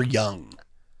Forever Young.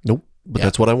 Nope. But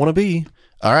that's what I want to be.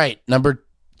 All right. Number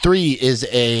 6 is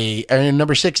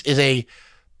a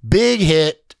big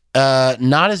hit.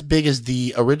 Not as big as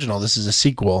the original. This is a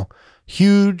sequel.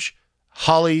 Huge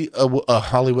holiday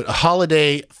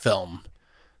film.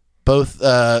 Both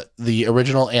the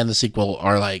original and the sequel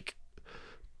are like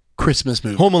Christmas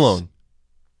movies. Home Alone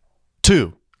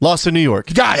 2. Lost in New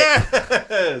York. Got it.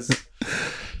 Yes.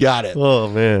 Got it. Oh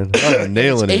man, I'm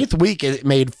nailing it. 8th week, it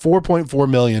made $4.4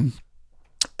 million.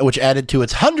 which added to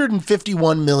its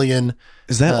 151 million.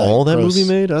 Is that all that gross movie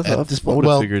made? I at thought this I would point. have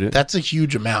Well, figured it. that's a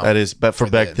huge amount. That is, but for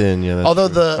back then, yeah. That's Although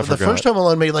true. I the forgot. first Home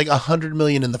Alone made like 100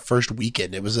 million in the first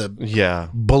weekend. It was a yeah,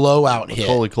 blowout hit.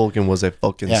 Macaulay Culkin was a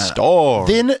fucking Yeah. star.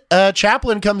 Then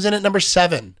Chaplin comes in at number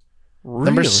 7.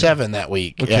 Number Really? 7 that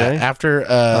week. Okay. Yeah, after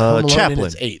Home Alone Chaplin. in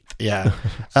its 8th. Yeah.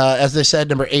 As they said,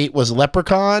 number 8 was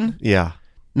Leprechaun. Yeah.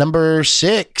 Number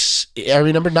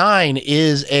 9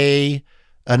 is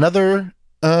another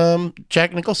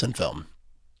Jack Nicholson film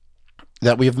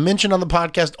that we have mentioned on the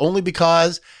podcast only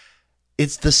because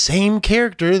it's the same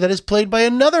character that is played by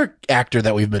another actor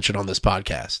that we've mentioned on this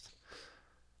podcast.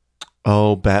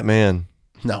 Oh, Batman.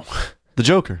 No. The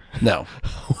Joker. No.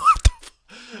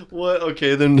 What?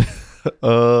 Okay, then.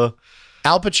 Al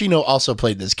Pacino also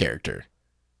played this character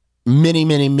many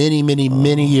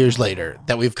years later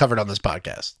that we've covered on this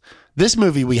podcast. This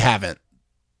movie we haven't.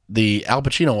 The Al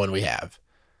Pacino one we have.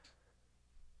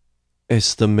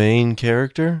 It's the main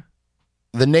character?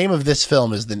 The name of this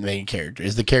film is the main character,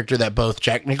 is the character that both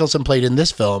Jack Nicholson played in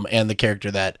this film and the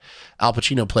character that Al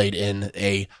Pacino played in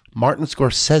a Martin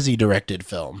Scorsese directed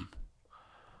film.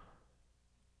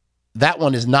 That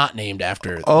one is not named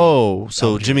after. Oh,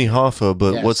 so Jimmy Hoffa,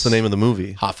 but Yes. what's the name of the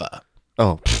movie? Hoffa.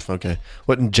 Oh, okay.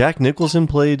 What, Jack Nicholson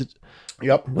played?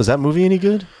 Yep. Was that movie any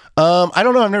good? I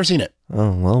don't know. I've never seen it.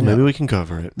 Oh, well, maybe we can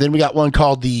cover it. Then we got one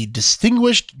called The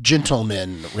Distinguished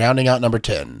Gentleman, rounding out number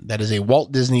 10. That is a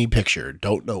Walt Disney picture.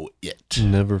 Don't know it.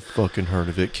 Never fucking heard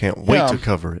of it. Can't wait Yeah. to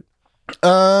cover it.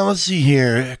 Let's see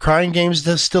here. Crying Games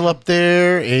is still up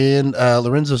there, and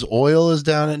Lorenzo's Oil is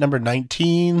down at number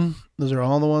 19. Those are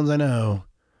all the ones I know.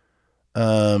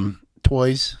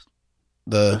 Toys,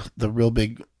 the real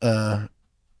big Robin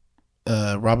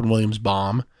Williams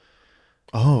bomb.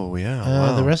 Oh, yeah.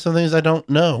 Wow. The rest of the things I don't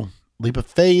know. Leap of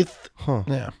Faith. Huh.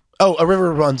 Yeah. Oh, A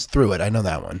River Runs Through It. I know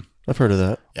that one. I've heard of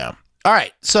that. Yeah. All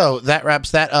right. So that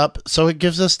wraps that up. So it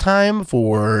gives us time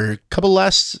for a couple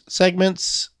last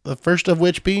segments. The first of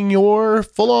which being your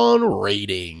full-on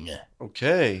rating.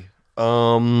 Okay.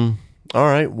 All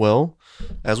right. Well,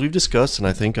 as we've discussed, and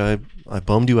I think I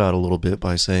bummed you out a little bit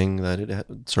by saying that it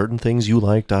had certain things you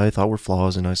liked I thought were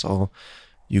flaws, and I saw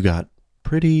you got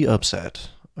pretty upset.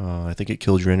 I think it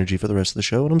killed your energy for the rest of the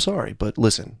show, and I'm sorry. But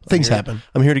listen. Things happen.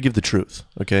 I'm here to give the truth,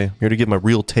 okay? I'm here to give my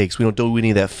real takes. We don't do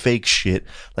any of that fake shit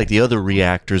like the other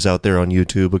reactors out there on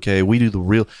YouTube, okay? We do the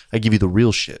real. I give you the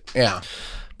real shit. Yeah.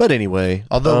 But anyway.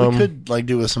 Although we could like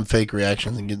do with some fake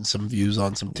reactions and get some views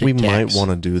on some TikToks. We might want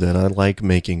to do that. I like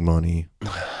making money.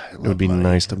 It would be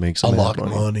nice to make some Unlock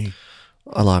money. money.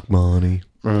 I like money.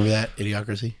 Remember that?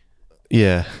 Idiocracy?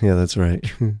 Yeah, that's right.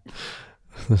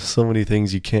 There's so many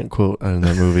things you can't quote out of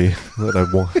that movie that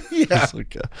I want. Yeah. It's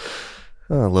like,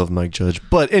 I love Mike Judge.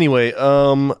 But anyway,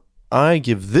 I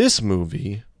give this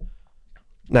movie.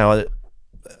 Now,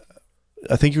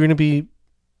 I think you're going to be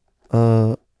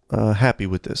happy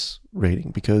with this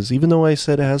rating because even though I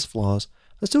said it has flaws,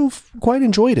 I still quite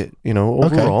enjoyed it,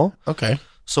 overall. Okay.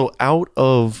 So out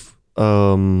of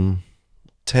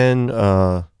 10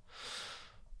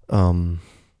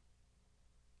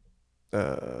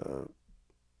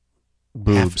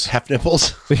 boobs. Half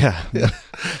nipples. Yeah.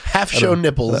 Half show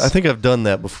nipples. I think I've done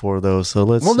that before though, so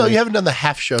let's Well, no, say- you haven't done the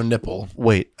half show nipple.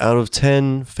 Wait, out of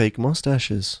 10 fake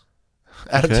mustaches.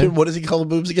 Out of Okay. 10, what does he call the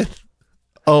boobs again?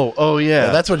 Oh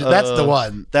yeah. That's the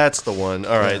one. That's the one.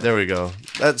 All right, there we go.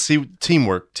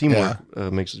 Teamwork.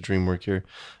 Makes the dream work here.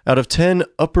 Out of 10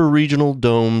 upper regional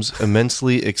domes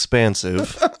immensely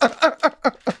expansive,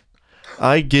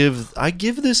 I give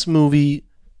this movie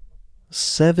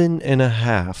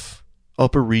 7.5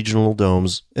 upper regional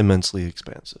domes immensely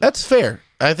expansive. That's fair.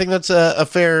 I think that's a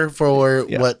fair for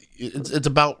what it's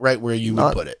about right where you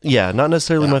would put it. Yeah, not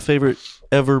necessarily my favorite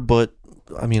ever, but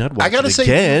I mean, I'd watch I gotta it say,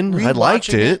 again. I liked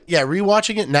rewatching it. Yeah,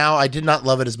 rewatching it now, I did not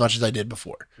love it as much as I did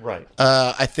before. Right.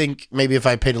 I think maybe if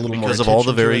I paid a little more Because of all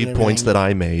the attention to it very and points everything. that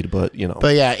I made, but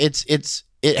But yeah,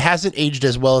 it hasn't aged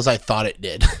as well as I thought it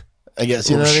did. I guess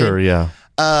you know. What I mean? sure, yeah.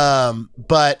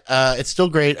 But it's still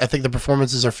great. I think the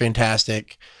performances are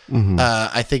fantastic. Mhm.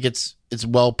 I think it's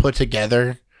well put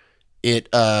together. It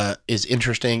is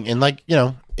interesting and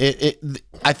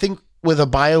I think with a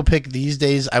biopic these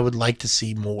days, I would like to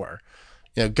see more.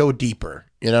 Go deeper.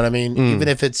 You know what I mean? Even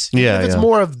if it's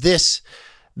more of this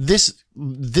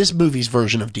movie's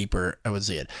version of deeper, I would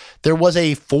see it. There was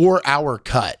a 4-hour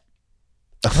cut,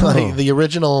 like the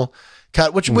original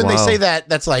cut. Which when they say that,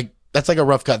 that's like a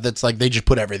rough cut. That's like they just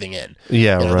put everything in.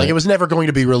 Yeah, right. Like it was never going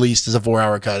to be released as a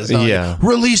 4-hour cut. It's not like,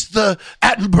 release the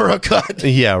Attenborough cut.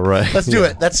 Yeah, right. Let's do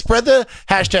it. Let's spread the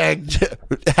hashtag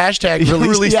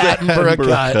release the Attenborough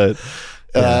cut.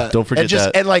 Don't forget and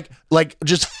just, that. And like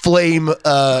just flame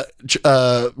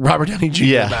Robert Downey Jr.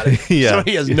 Yeah. about it. Yeah. So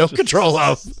he has no control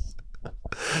of.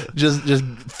 Just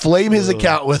flame his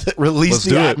account with it. Release Let's the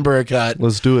do it. Attenborough cut.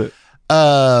 Let's do it.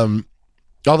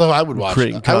 Although I would watch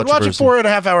Creating it. I would watch a controversy.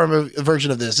 4.5 hour version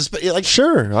of this. Like,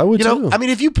 Sure, I would you know, too. I mean,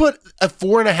 if you put a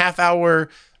 4.5 hour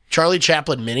Charlie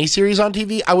Chaplin miniseries on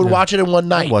TV, I would watch it in one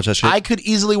night. I'd watch that shit. I could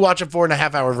easily watch a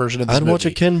 4.5 hour version of this I'd movie. watch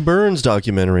a Ken Burns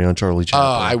documentary on Charlie Chaplin.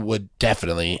 I would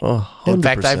definitely. 100%. In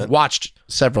fact, I've watched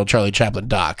several Charlie Chaplin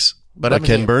docs. But Like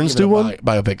Ken Burns do one?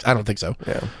 Biopics. I don't think so.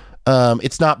 Yeah.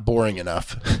 It's not boring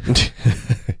enough.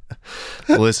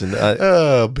 Listen,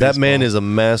 that man is a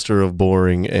master of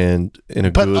boring and in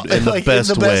a good, in the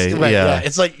best way. Right, yeah.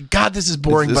 It's like, God, this is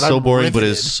boring, It's but so I'm boring, riveted. but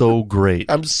it's so great.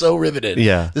 I'm so riveted.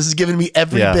 Yeah. This has given me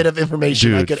every Yeah. bit of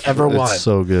information I Dude, could ever want. It's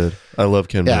so good. I love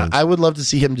Ken Yeah, Burns. I would love to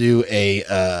see him do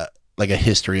a like a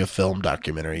history of film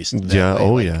documentaries. that Yeah, way,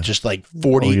 oh, like, yeah. just like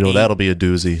 48, you know, that'll be a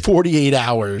doozy. 48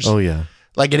 hours. Oh, yeah.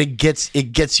 Like, and it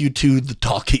gets you to the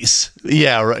talkies.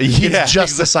 Yeah, right. Yeah,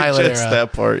 just the silent just era.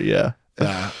 that part, yeah.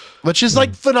 Which is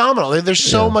like phenomenal. There's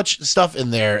so much stuff in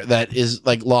there that is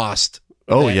like lost.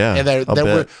 Oh, and, yeah. and that I'll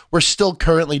bet. we're still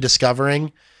currently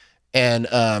discovering, and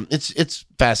it's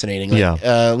fascinating. Like,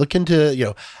 Yeah. look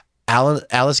into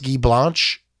Alice Guy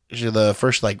Blanche. She's the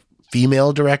first like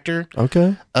female director.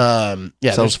 Okay. Yeah, Sounds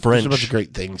there's French. a bunch of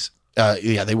great things.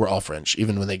 Yeah, they were all French,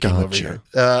 even when they came over Gotcha.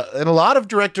 here. And a lot of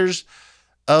directors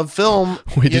of film.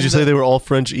 Wait, did you say they were all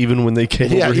French even when they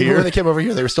came Yeah, over even here? when they came over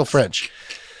here, they were still French.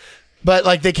 But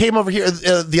like they came over here.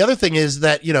 The other thing is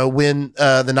that when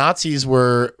the Nazis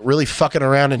were really fucking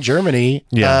around in Germany,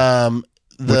 Which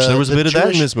there was a bit of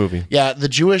that in this movie. Yeah, the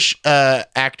Jewish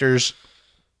actors.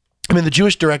 I mean, the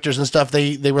Jewish directors and stuff.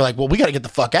 They were like, well, we got to get the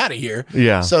fuck out of here.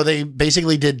 Yeah. So they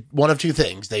basically did one of two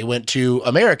things. They went to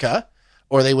America,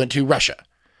 or they went to Russia.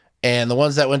 And the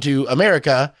ones that went to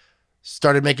America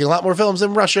started making a lot more films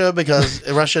in Russia because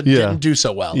Russia didn't do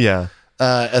so well. Yeah.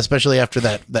 Especially after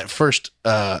that first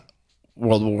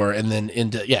World War, and then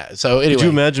So anyway, Could you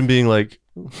imagine being like,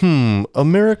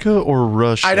 America or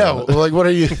Russia? I know. Like, what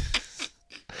are you?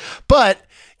 But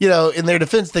in their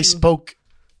defense, they spoke.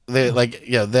 They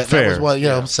that Fair. was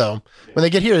what So when they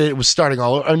get here, it was starting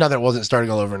all over. Not that it wasn't starting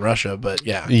all over in Russia, but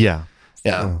yeah.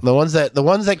 The ones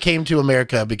that came to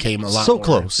America became a lot so more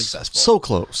close, successful. so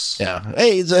close. Yeah.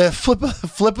 Hey, it's a flip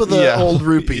of the old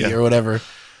rupee or whatever.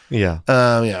 Yeah.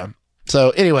 Yeah.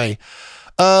 So anyway,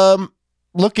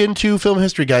 look into film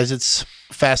history, guys. It's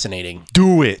fascinating.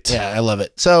 Do it. Yeah, I love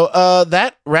it. So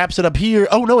that wraps it up here.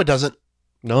 Oh no, it doesn't.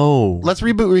 No. Let's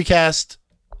reboot, recast.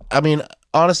 I mean,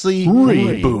 honestly,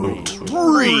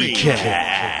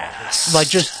 Recast. like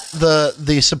just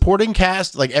the supporting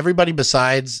cast, like everybody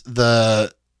besides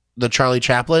the Charlie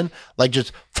Chaplin, like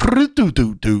just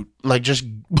like just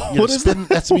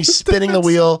that's me spinning the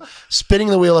wheel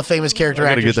of famous character I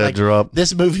gotta actors. get that Like, drop.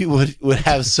 this movie would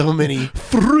have so many.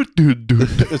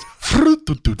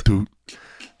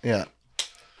 Yeah.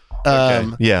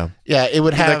 Yeah. Yeah, it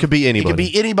would have. That could be It could anybody.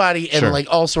 be anybody, and Sure. like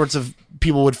all sorts of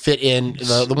people would fit in.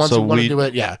 The ones So who want to we- do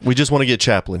it, yeah, We just want to get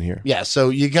Chaplin here. yeah. So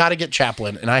you got to get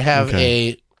Chaplin, and I have Okay.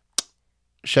 a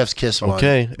chef's kiss one.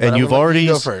 Okay, but and I'm you've gonna let already you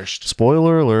go first.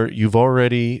 Spoiler alert! You've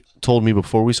already told me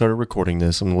before we started recording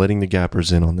this. I'm letting the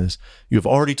gappers in on this. You've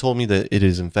already told me that it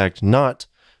is in fact not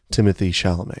Timothy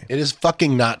Chalamet. It is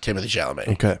fucking not Timothy Chalamet.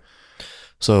 Okay,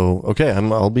 so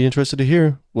I'll be interested to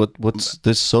hear what's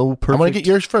this so perfect. I'm gonna get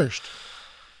yours first.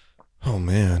 Oh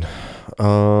man,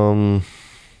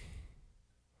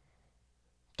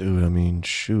 dude. I mean,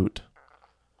 shoot.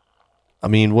 I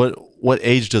mean, what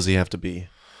age does he have to be?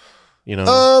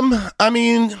 I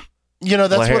mean,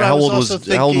 that's Like, what I was also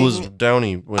thinking. How old was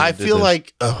Downey? When I he did feel this?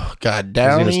 like, oh god, Was he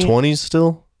Downey. in his 20s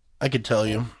still? I could tell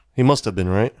you. He must have been,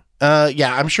 right?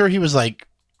 Yeah, I'm sure he was like,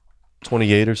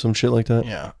 28 or some shit like that.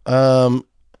 yeah.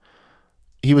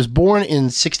 He was born in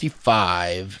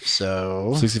 65,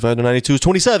 so 65 to 92 is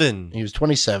 27. he was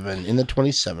 27 in the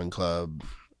 27 club.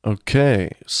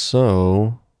 Okay,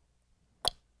 so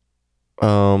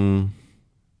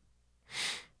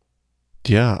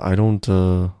yeah, I don't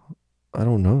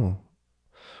know.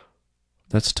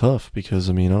 That's tough because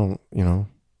I mean,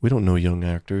 we don't know young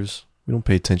actors. We don't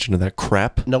pay attention to that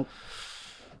crap. Nope.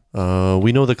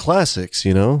 We know the classics,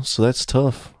 so that's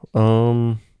tough.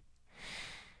 I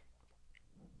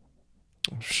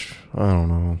don't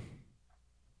know.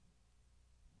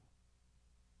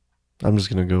 I'm just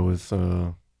gonna go with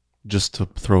just to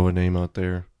throw a name out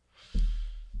there.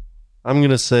 I'm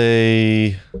gonna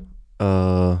say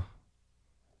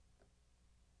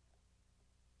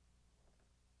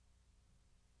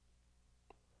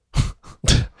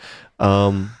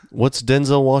What's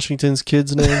Denzel Washington's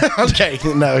kid's name? Okay,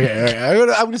 no, okay, all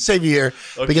right. I'm gonna save you here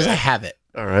because I have it.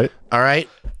 All right.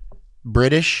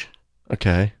 British,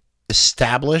 Okay.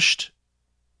 established.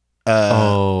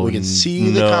 We can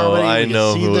see the no, comedy. I We can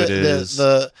know see who the, it is.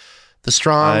 The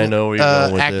strong I know where you're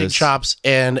going with acting this. chops,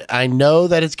 and I know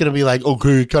that it's gonna be like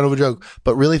okay, kind of a joke,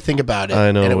 but really think about it.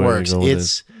 I know and it where you're works. going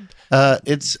with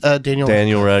It's Daniel.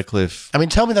 Daniel Radcliffe. I mean,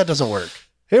 tell me that doesn't work.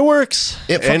 It works.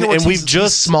 It fucking works. And we've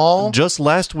He's small. Just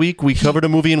last week, we covered a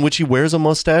movie in which he wears a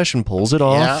mustache and pulls it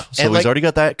off. So and, he's already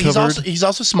got that covered. He's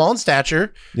also small in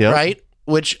stature, Yep. right?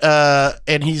 Which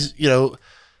and he's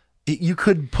you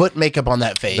could put makeup on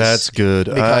that face. That's good.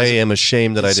 because I am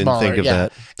ashamed that I didn't smaller, think of yeah.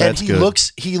 that. That's and he good.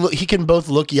 looks he can both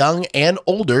look young and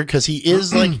older because he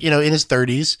is like in his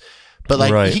 30s, but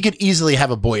like Right. he could easily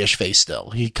have a boyish face still.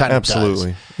 He kind of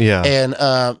Absolutely. does.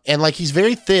 Yeah. And like he's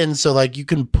very thin, so like you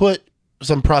can put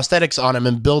some prosthetics on him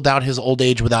and build out his old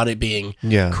age without it being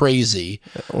crazy.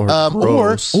 Or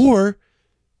gross. Or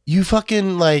you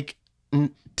fucking like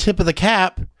tip of the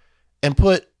cap and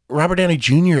put Robert Downey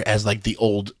Jr. as like the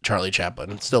old Charlie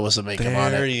Chaplin, still with some makeup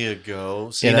on There it. you go.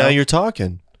 See, now you're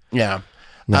talking. Yeah.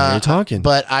 Now you're talking.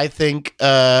 But I think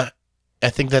that's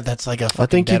like a fucking I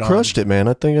think you crushed it, man.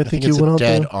 I think you went out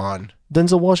dead there. on.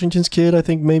 Denzel Washington's kid, I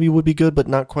think maybe would be good, but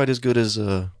not quite as good as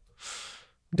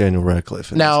Daniel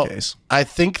Radcliffe in Now, this case. I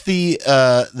think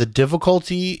the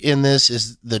difficulty in this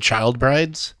is the child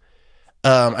brides.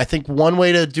 I think one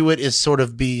way to do it is sort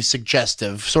of be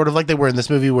suggestive, sort of like they were in this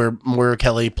movie where Moira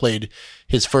Kelly played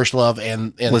his first love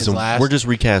and his Listen, last. we're just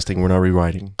recasting. We're not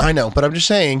rewriting. I know, but I'm just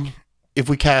saying, if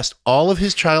we cast all of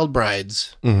his child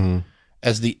brides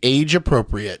as the age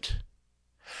appropriate,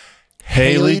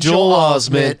 Haley Joel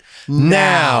Osment,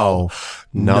 now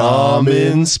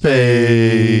Naminspace.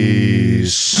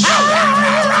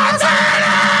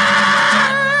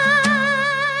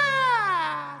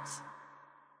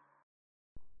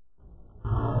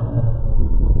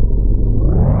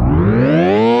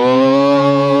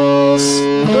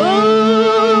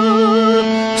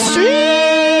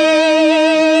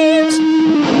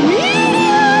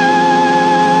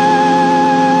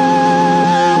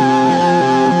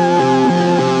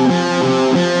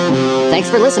 Thanks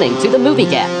for listening to The Movie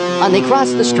Gap on the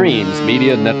Cross the Streams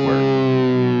Media Network.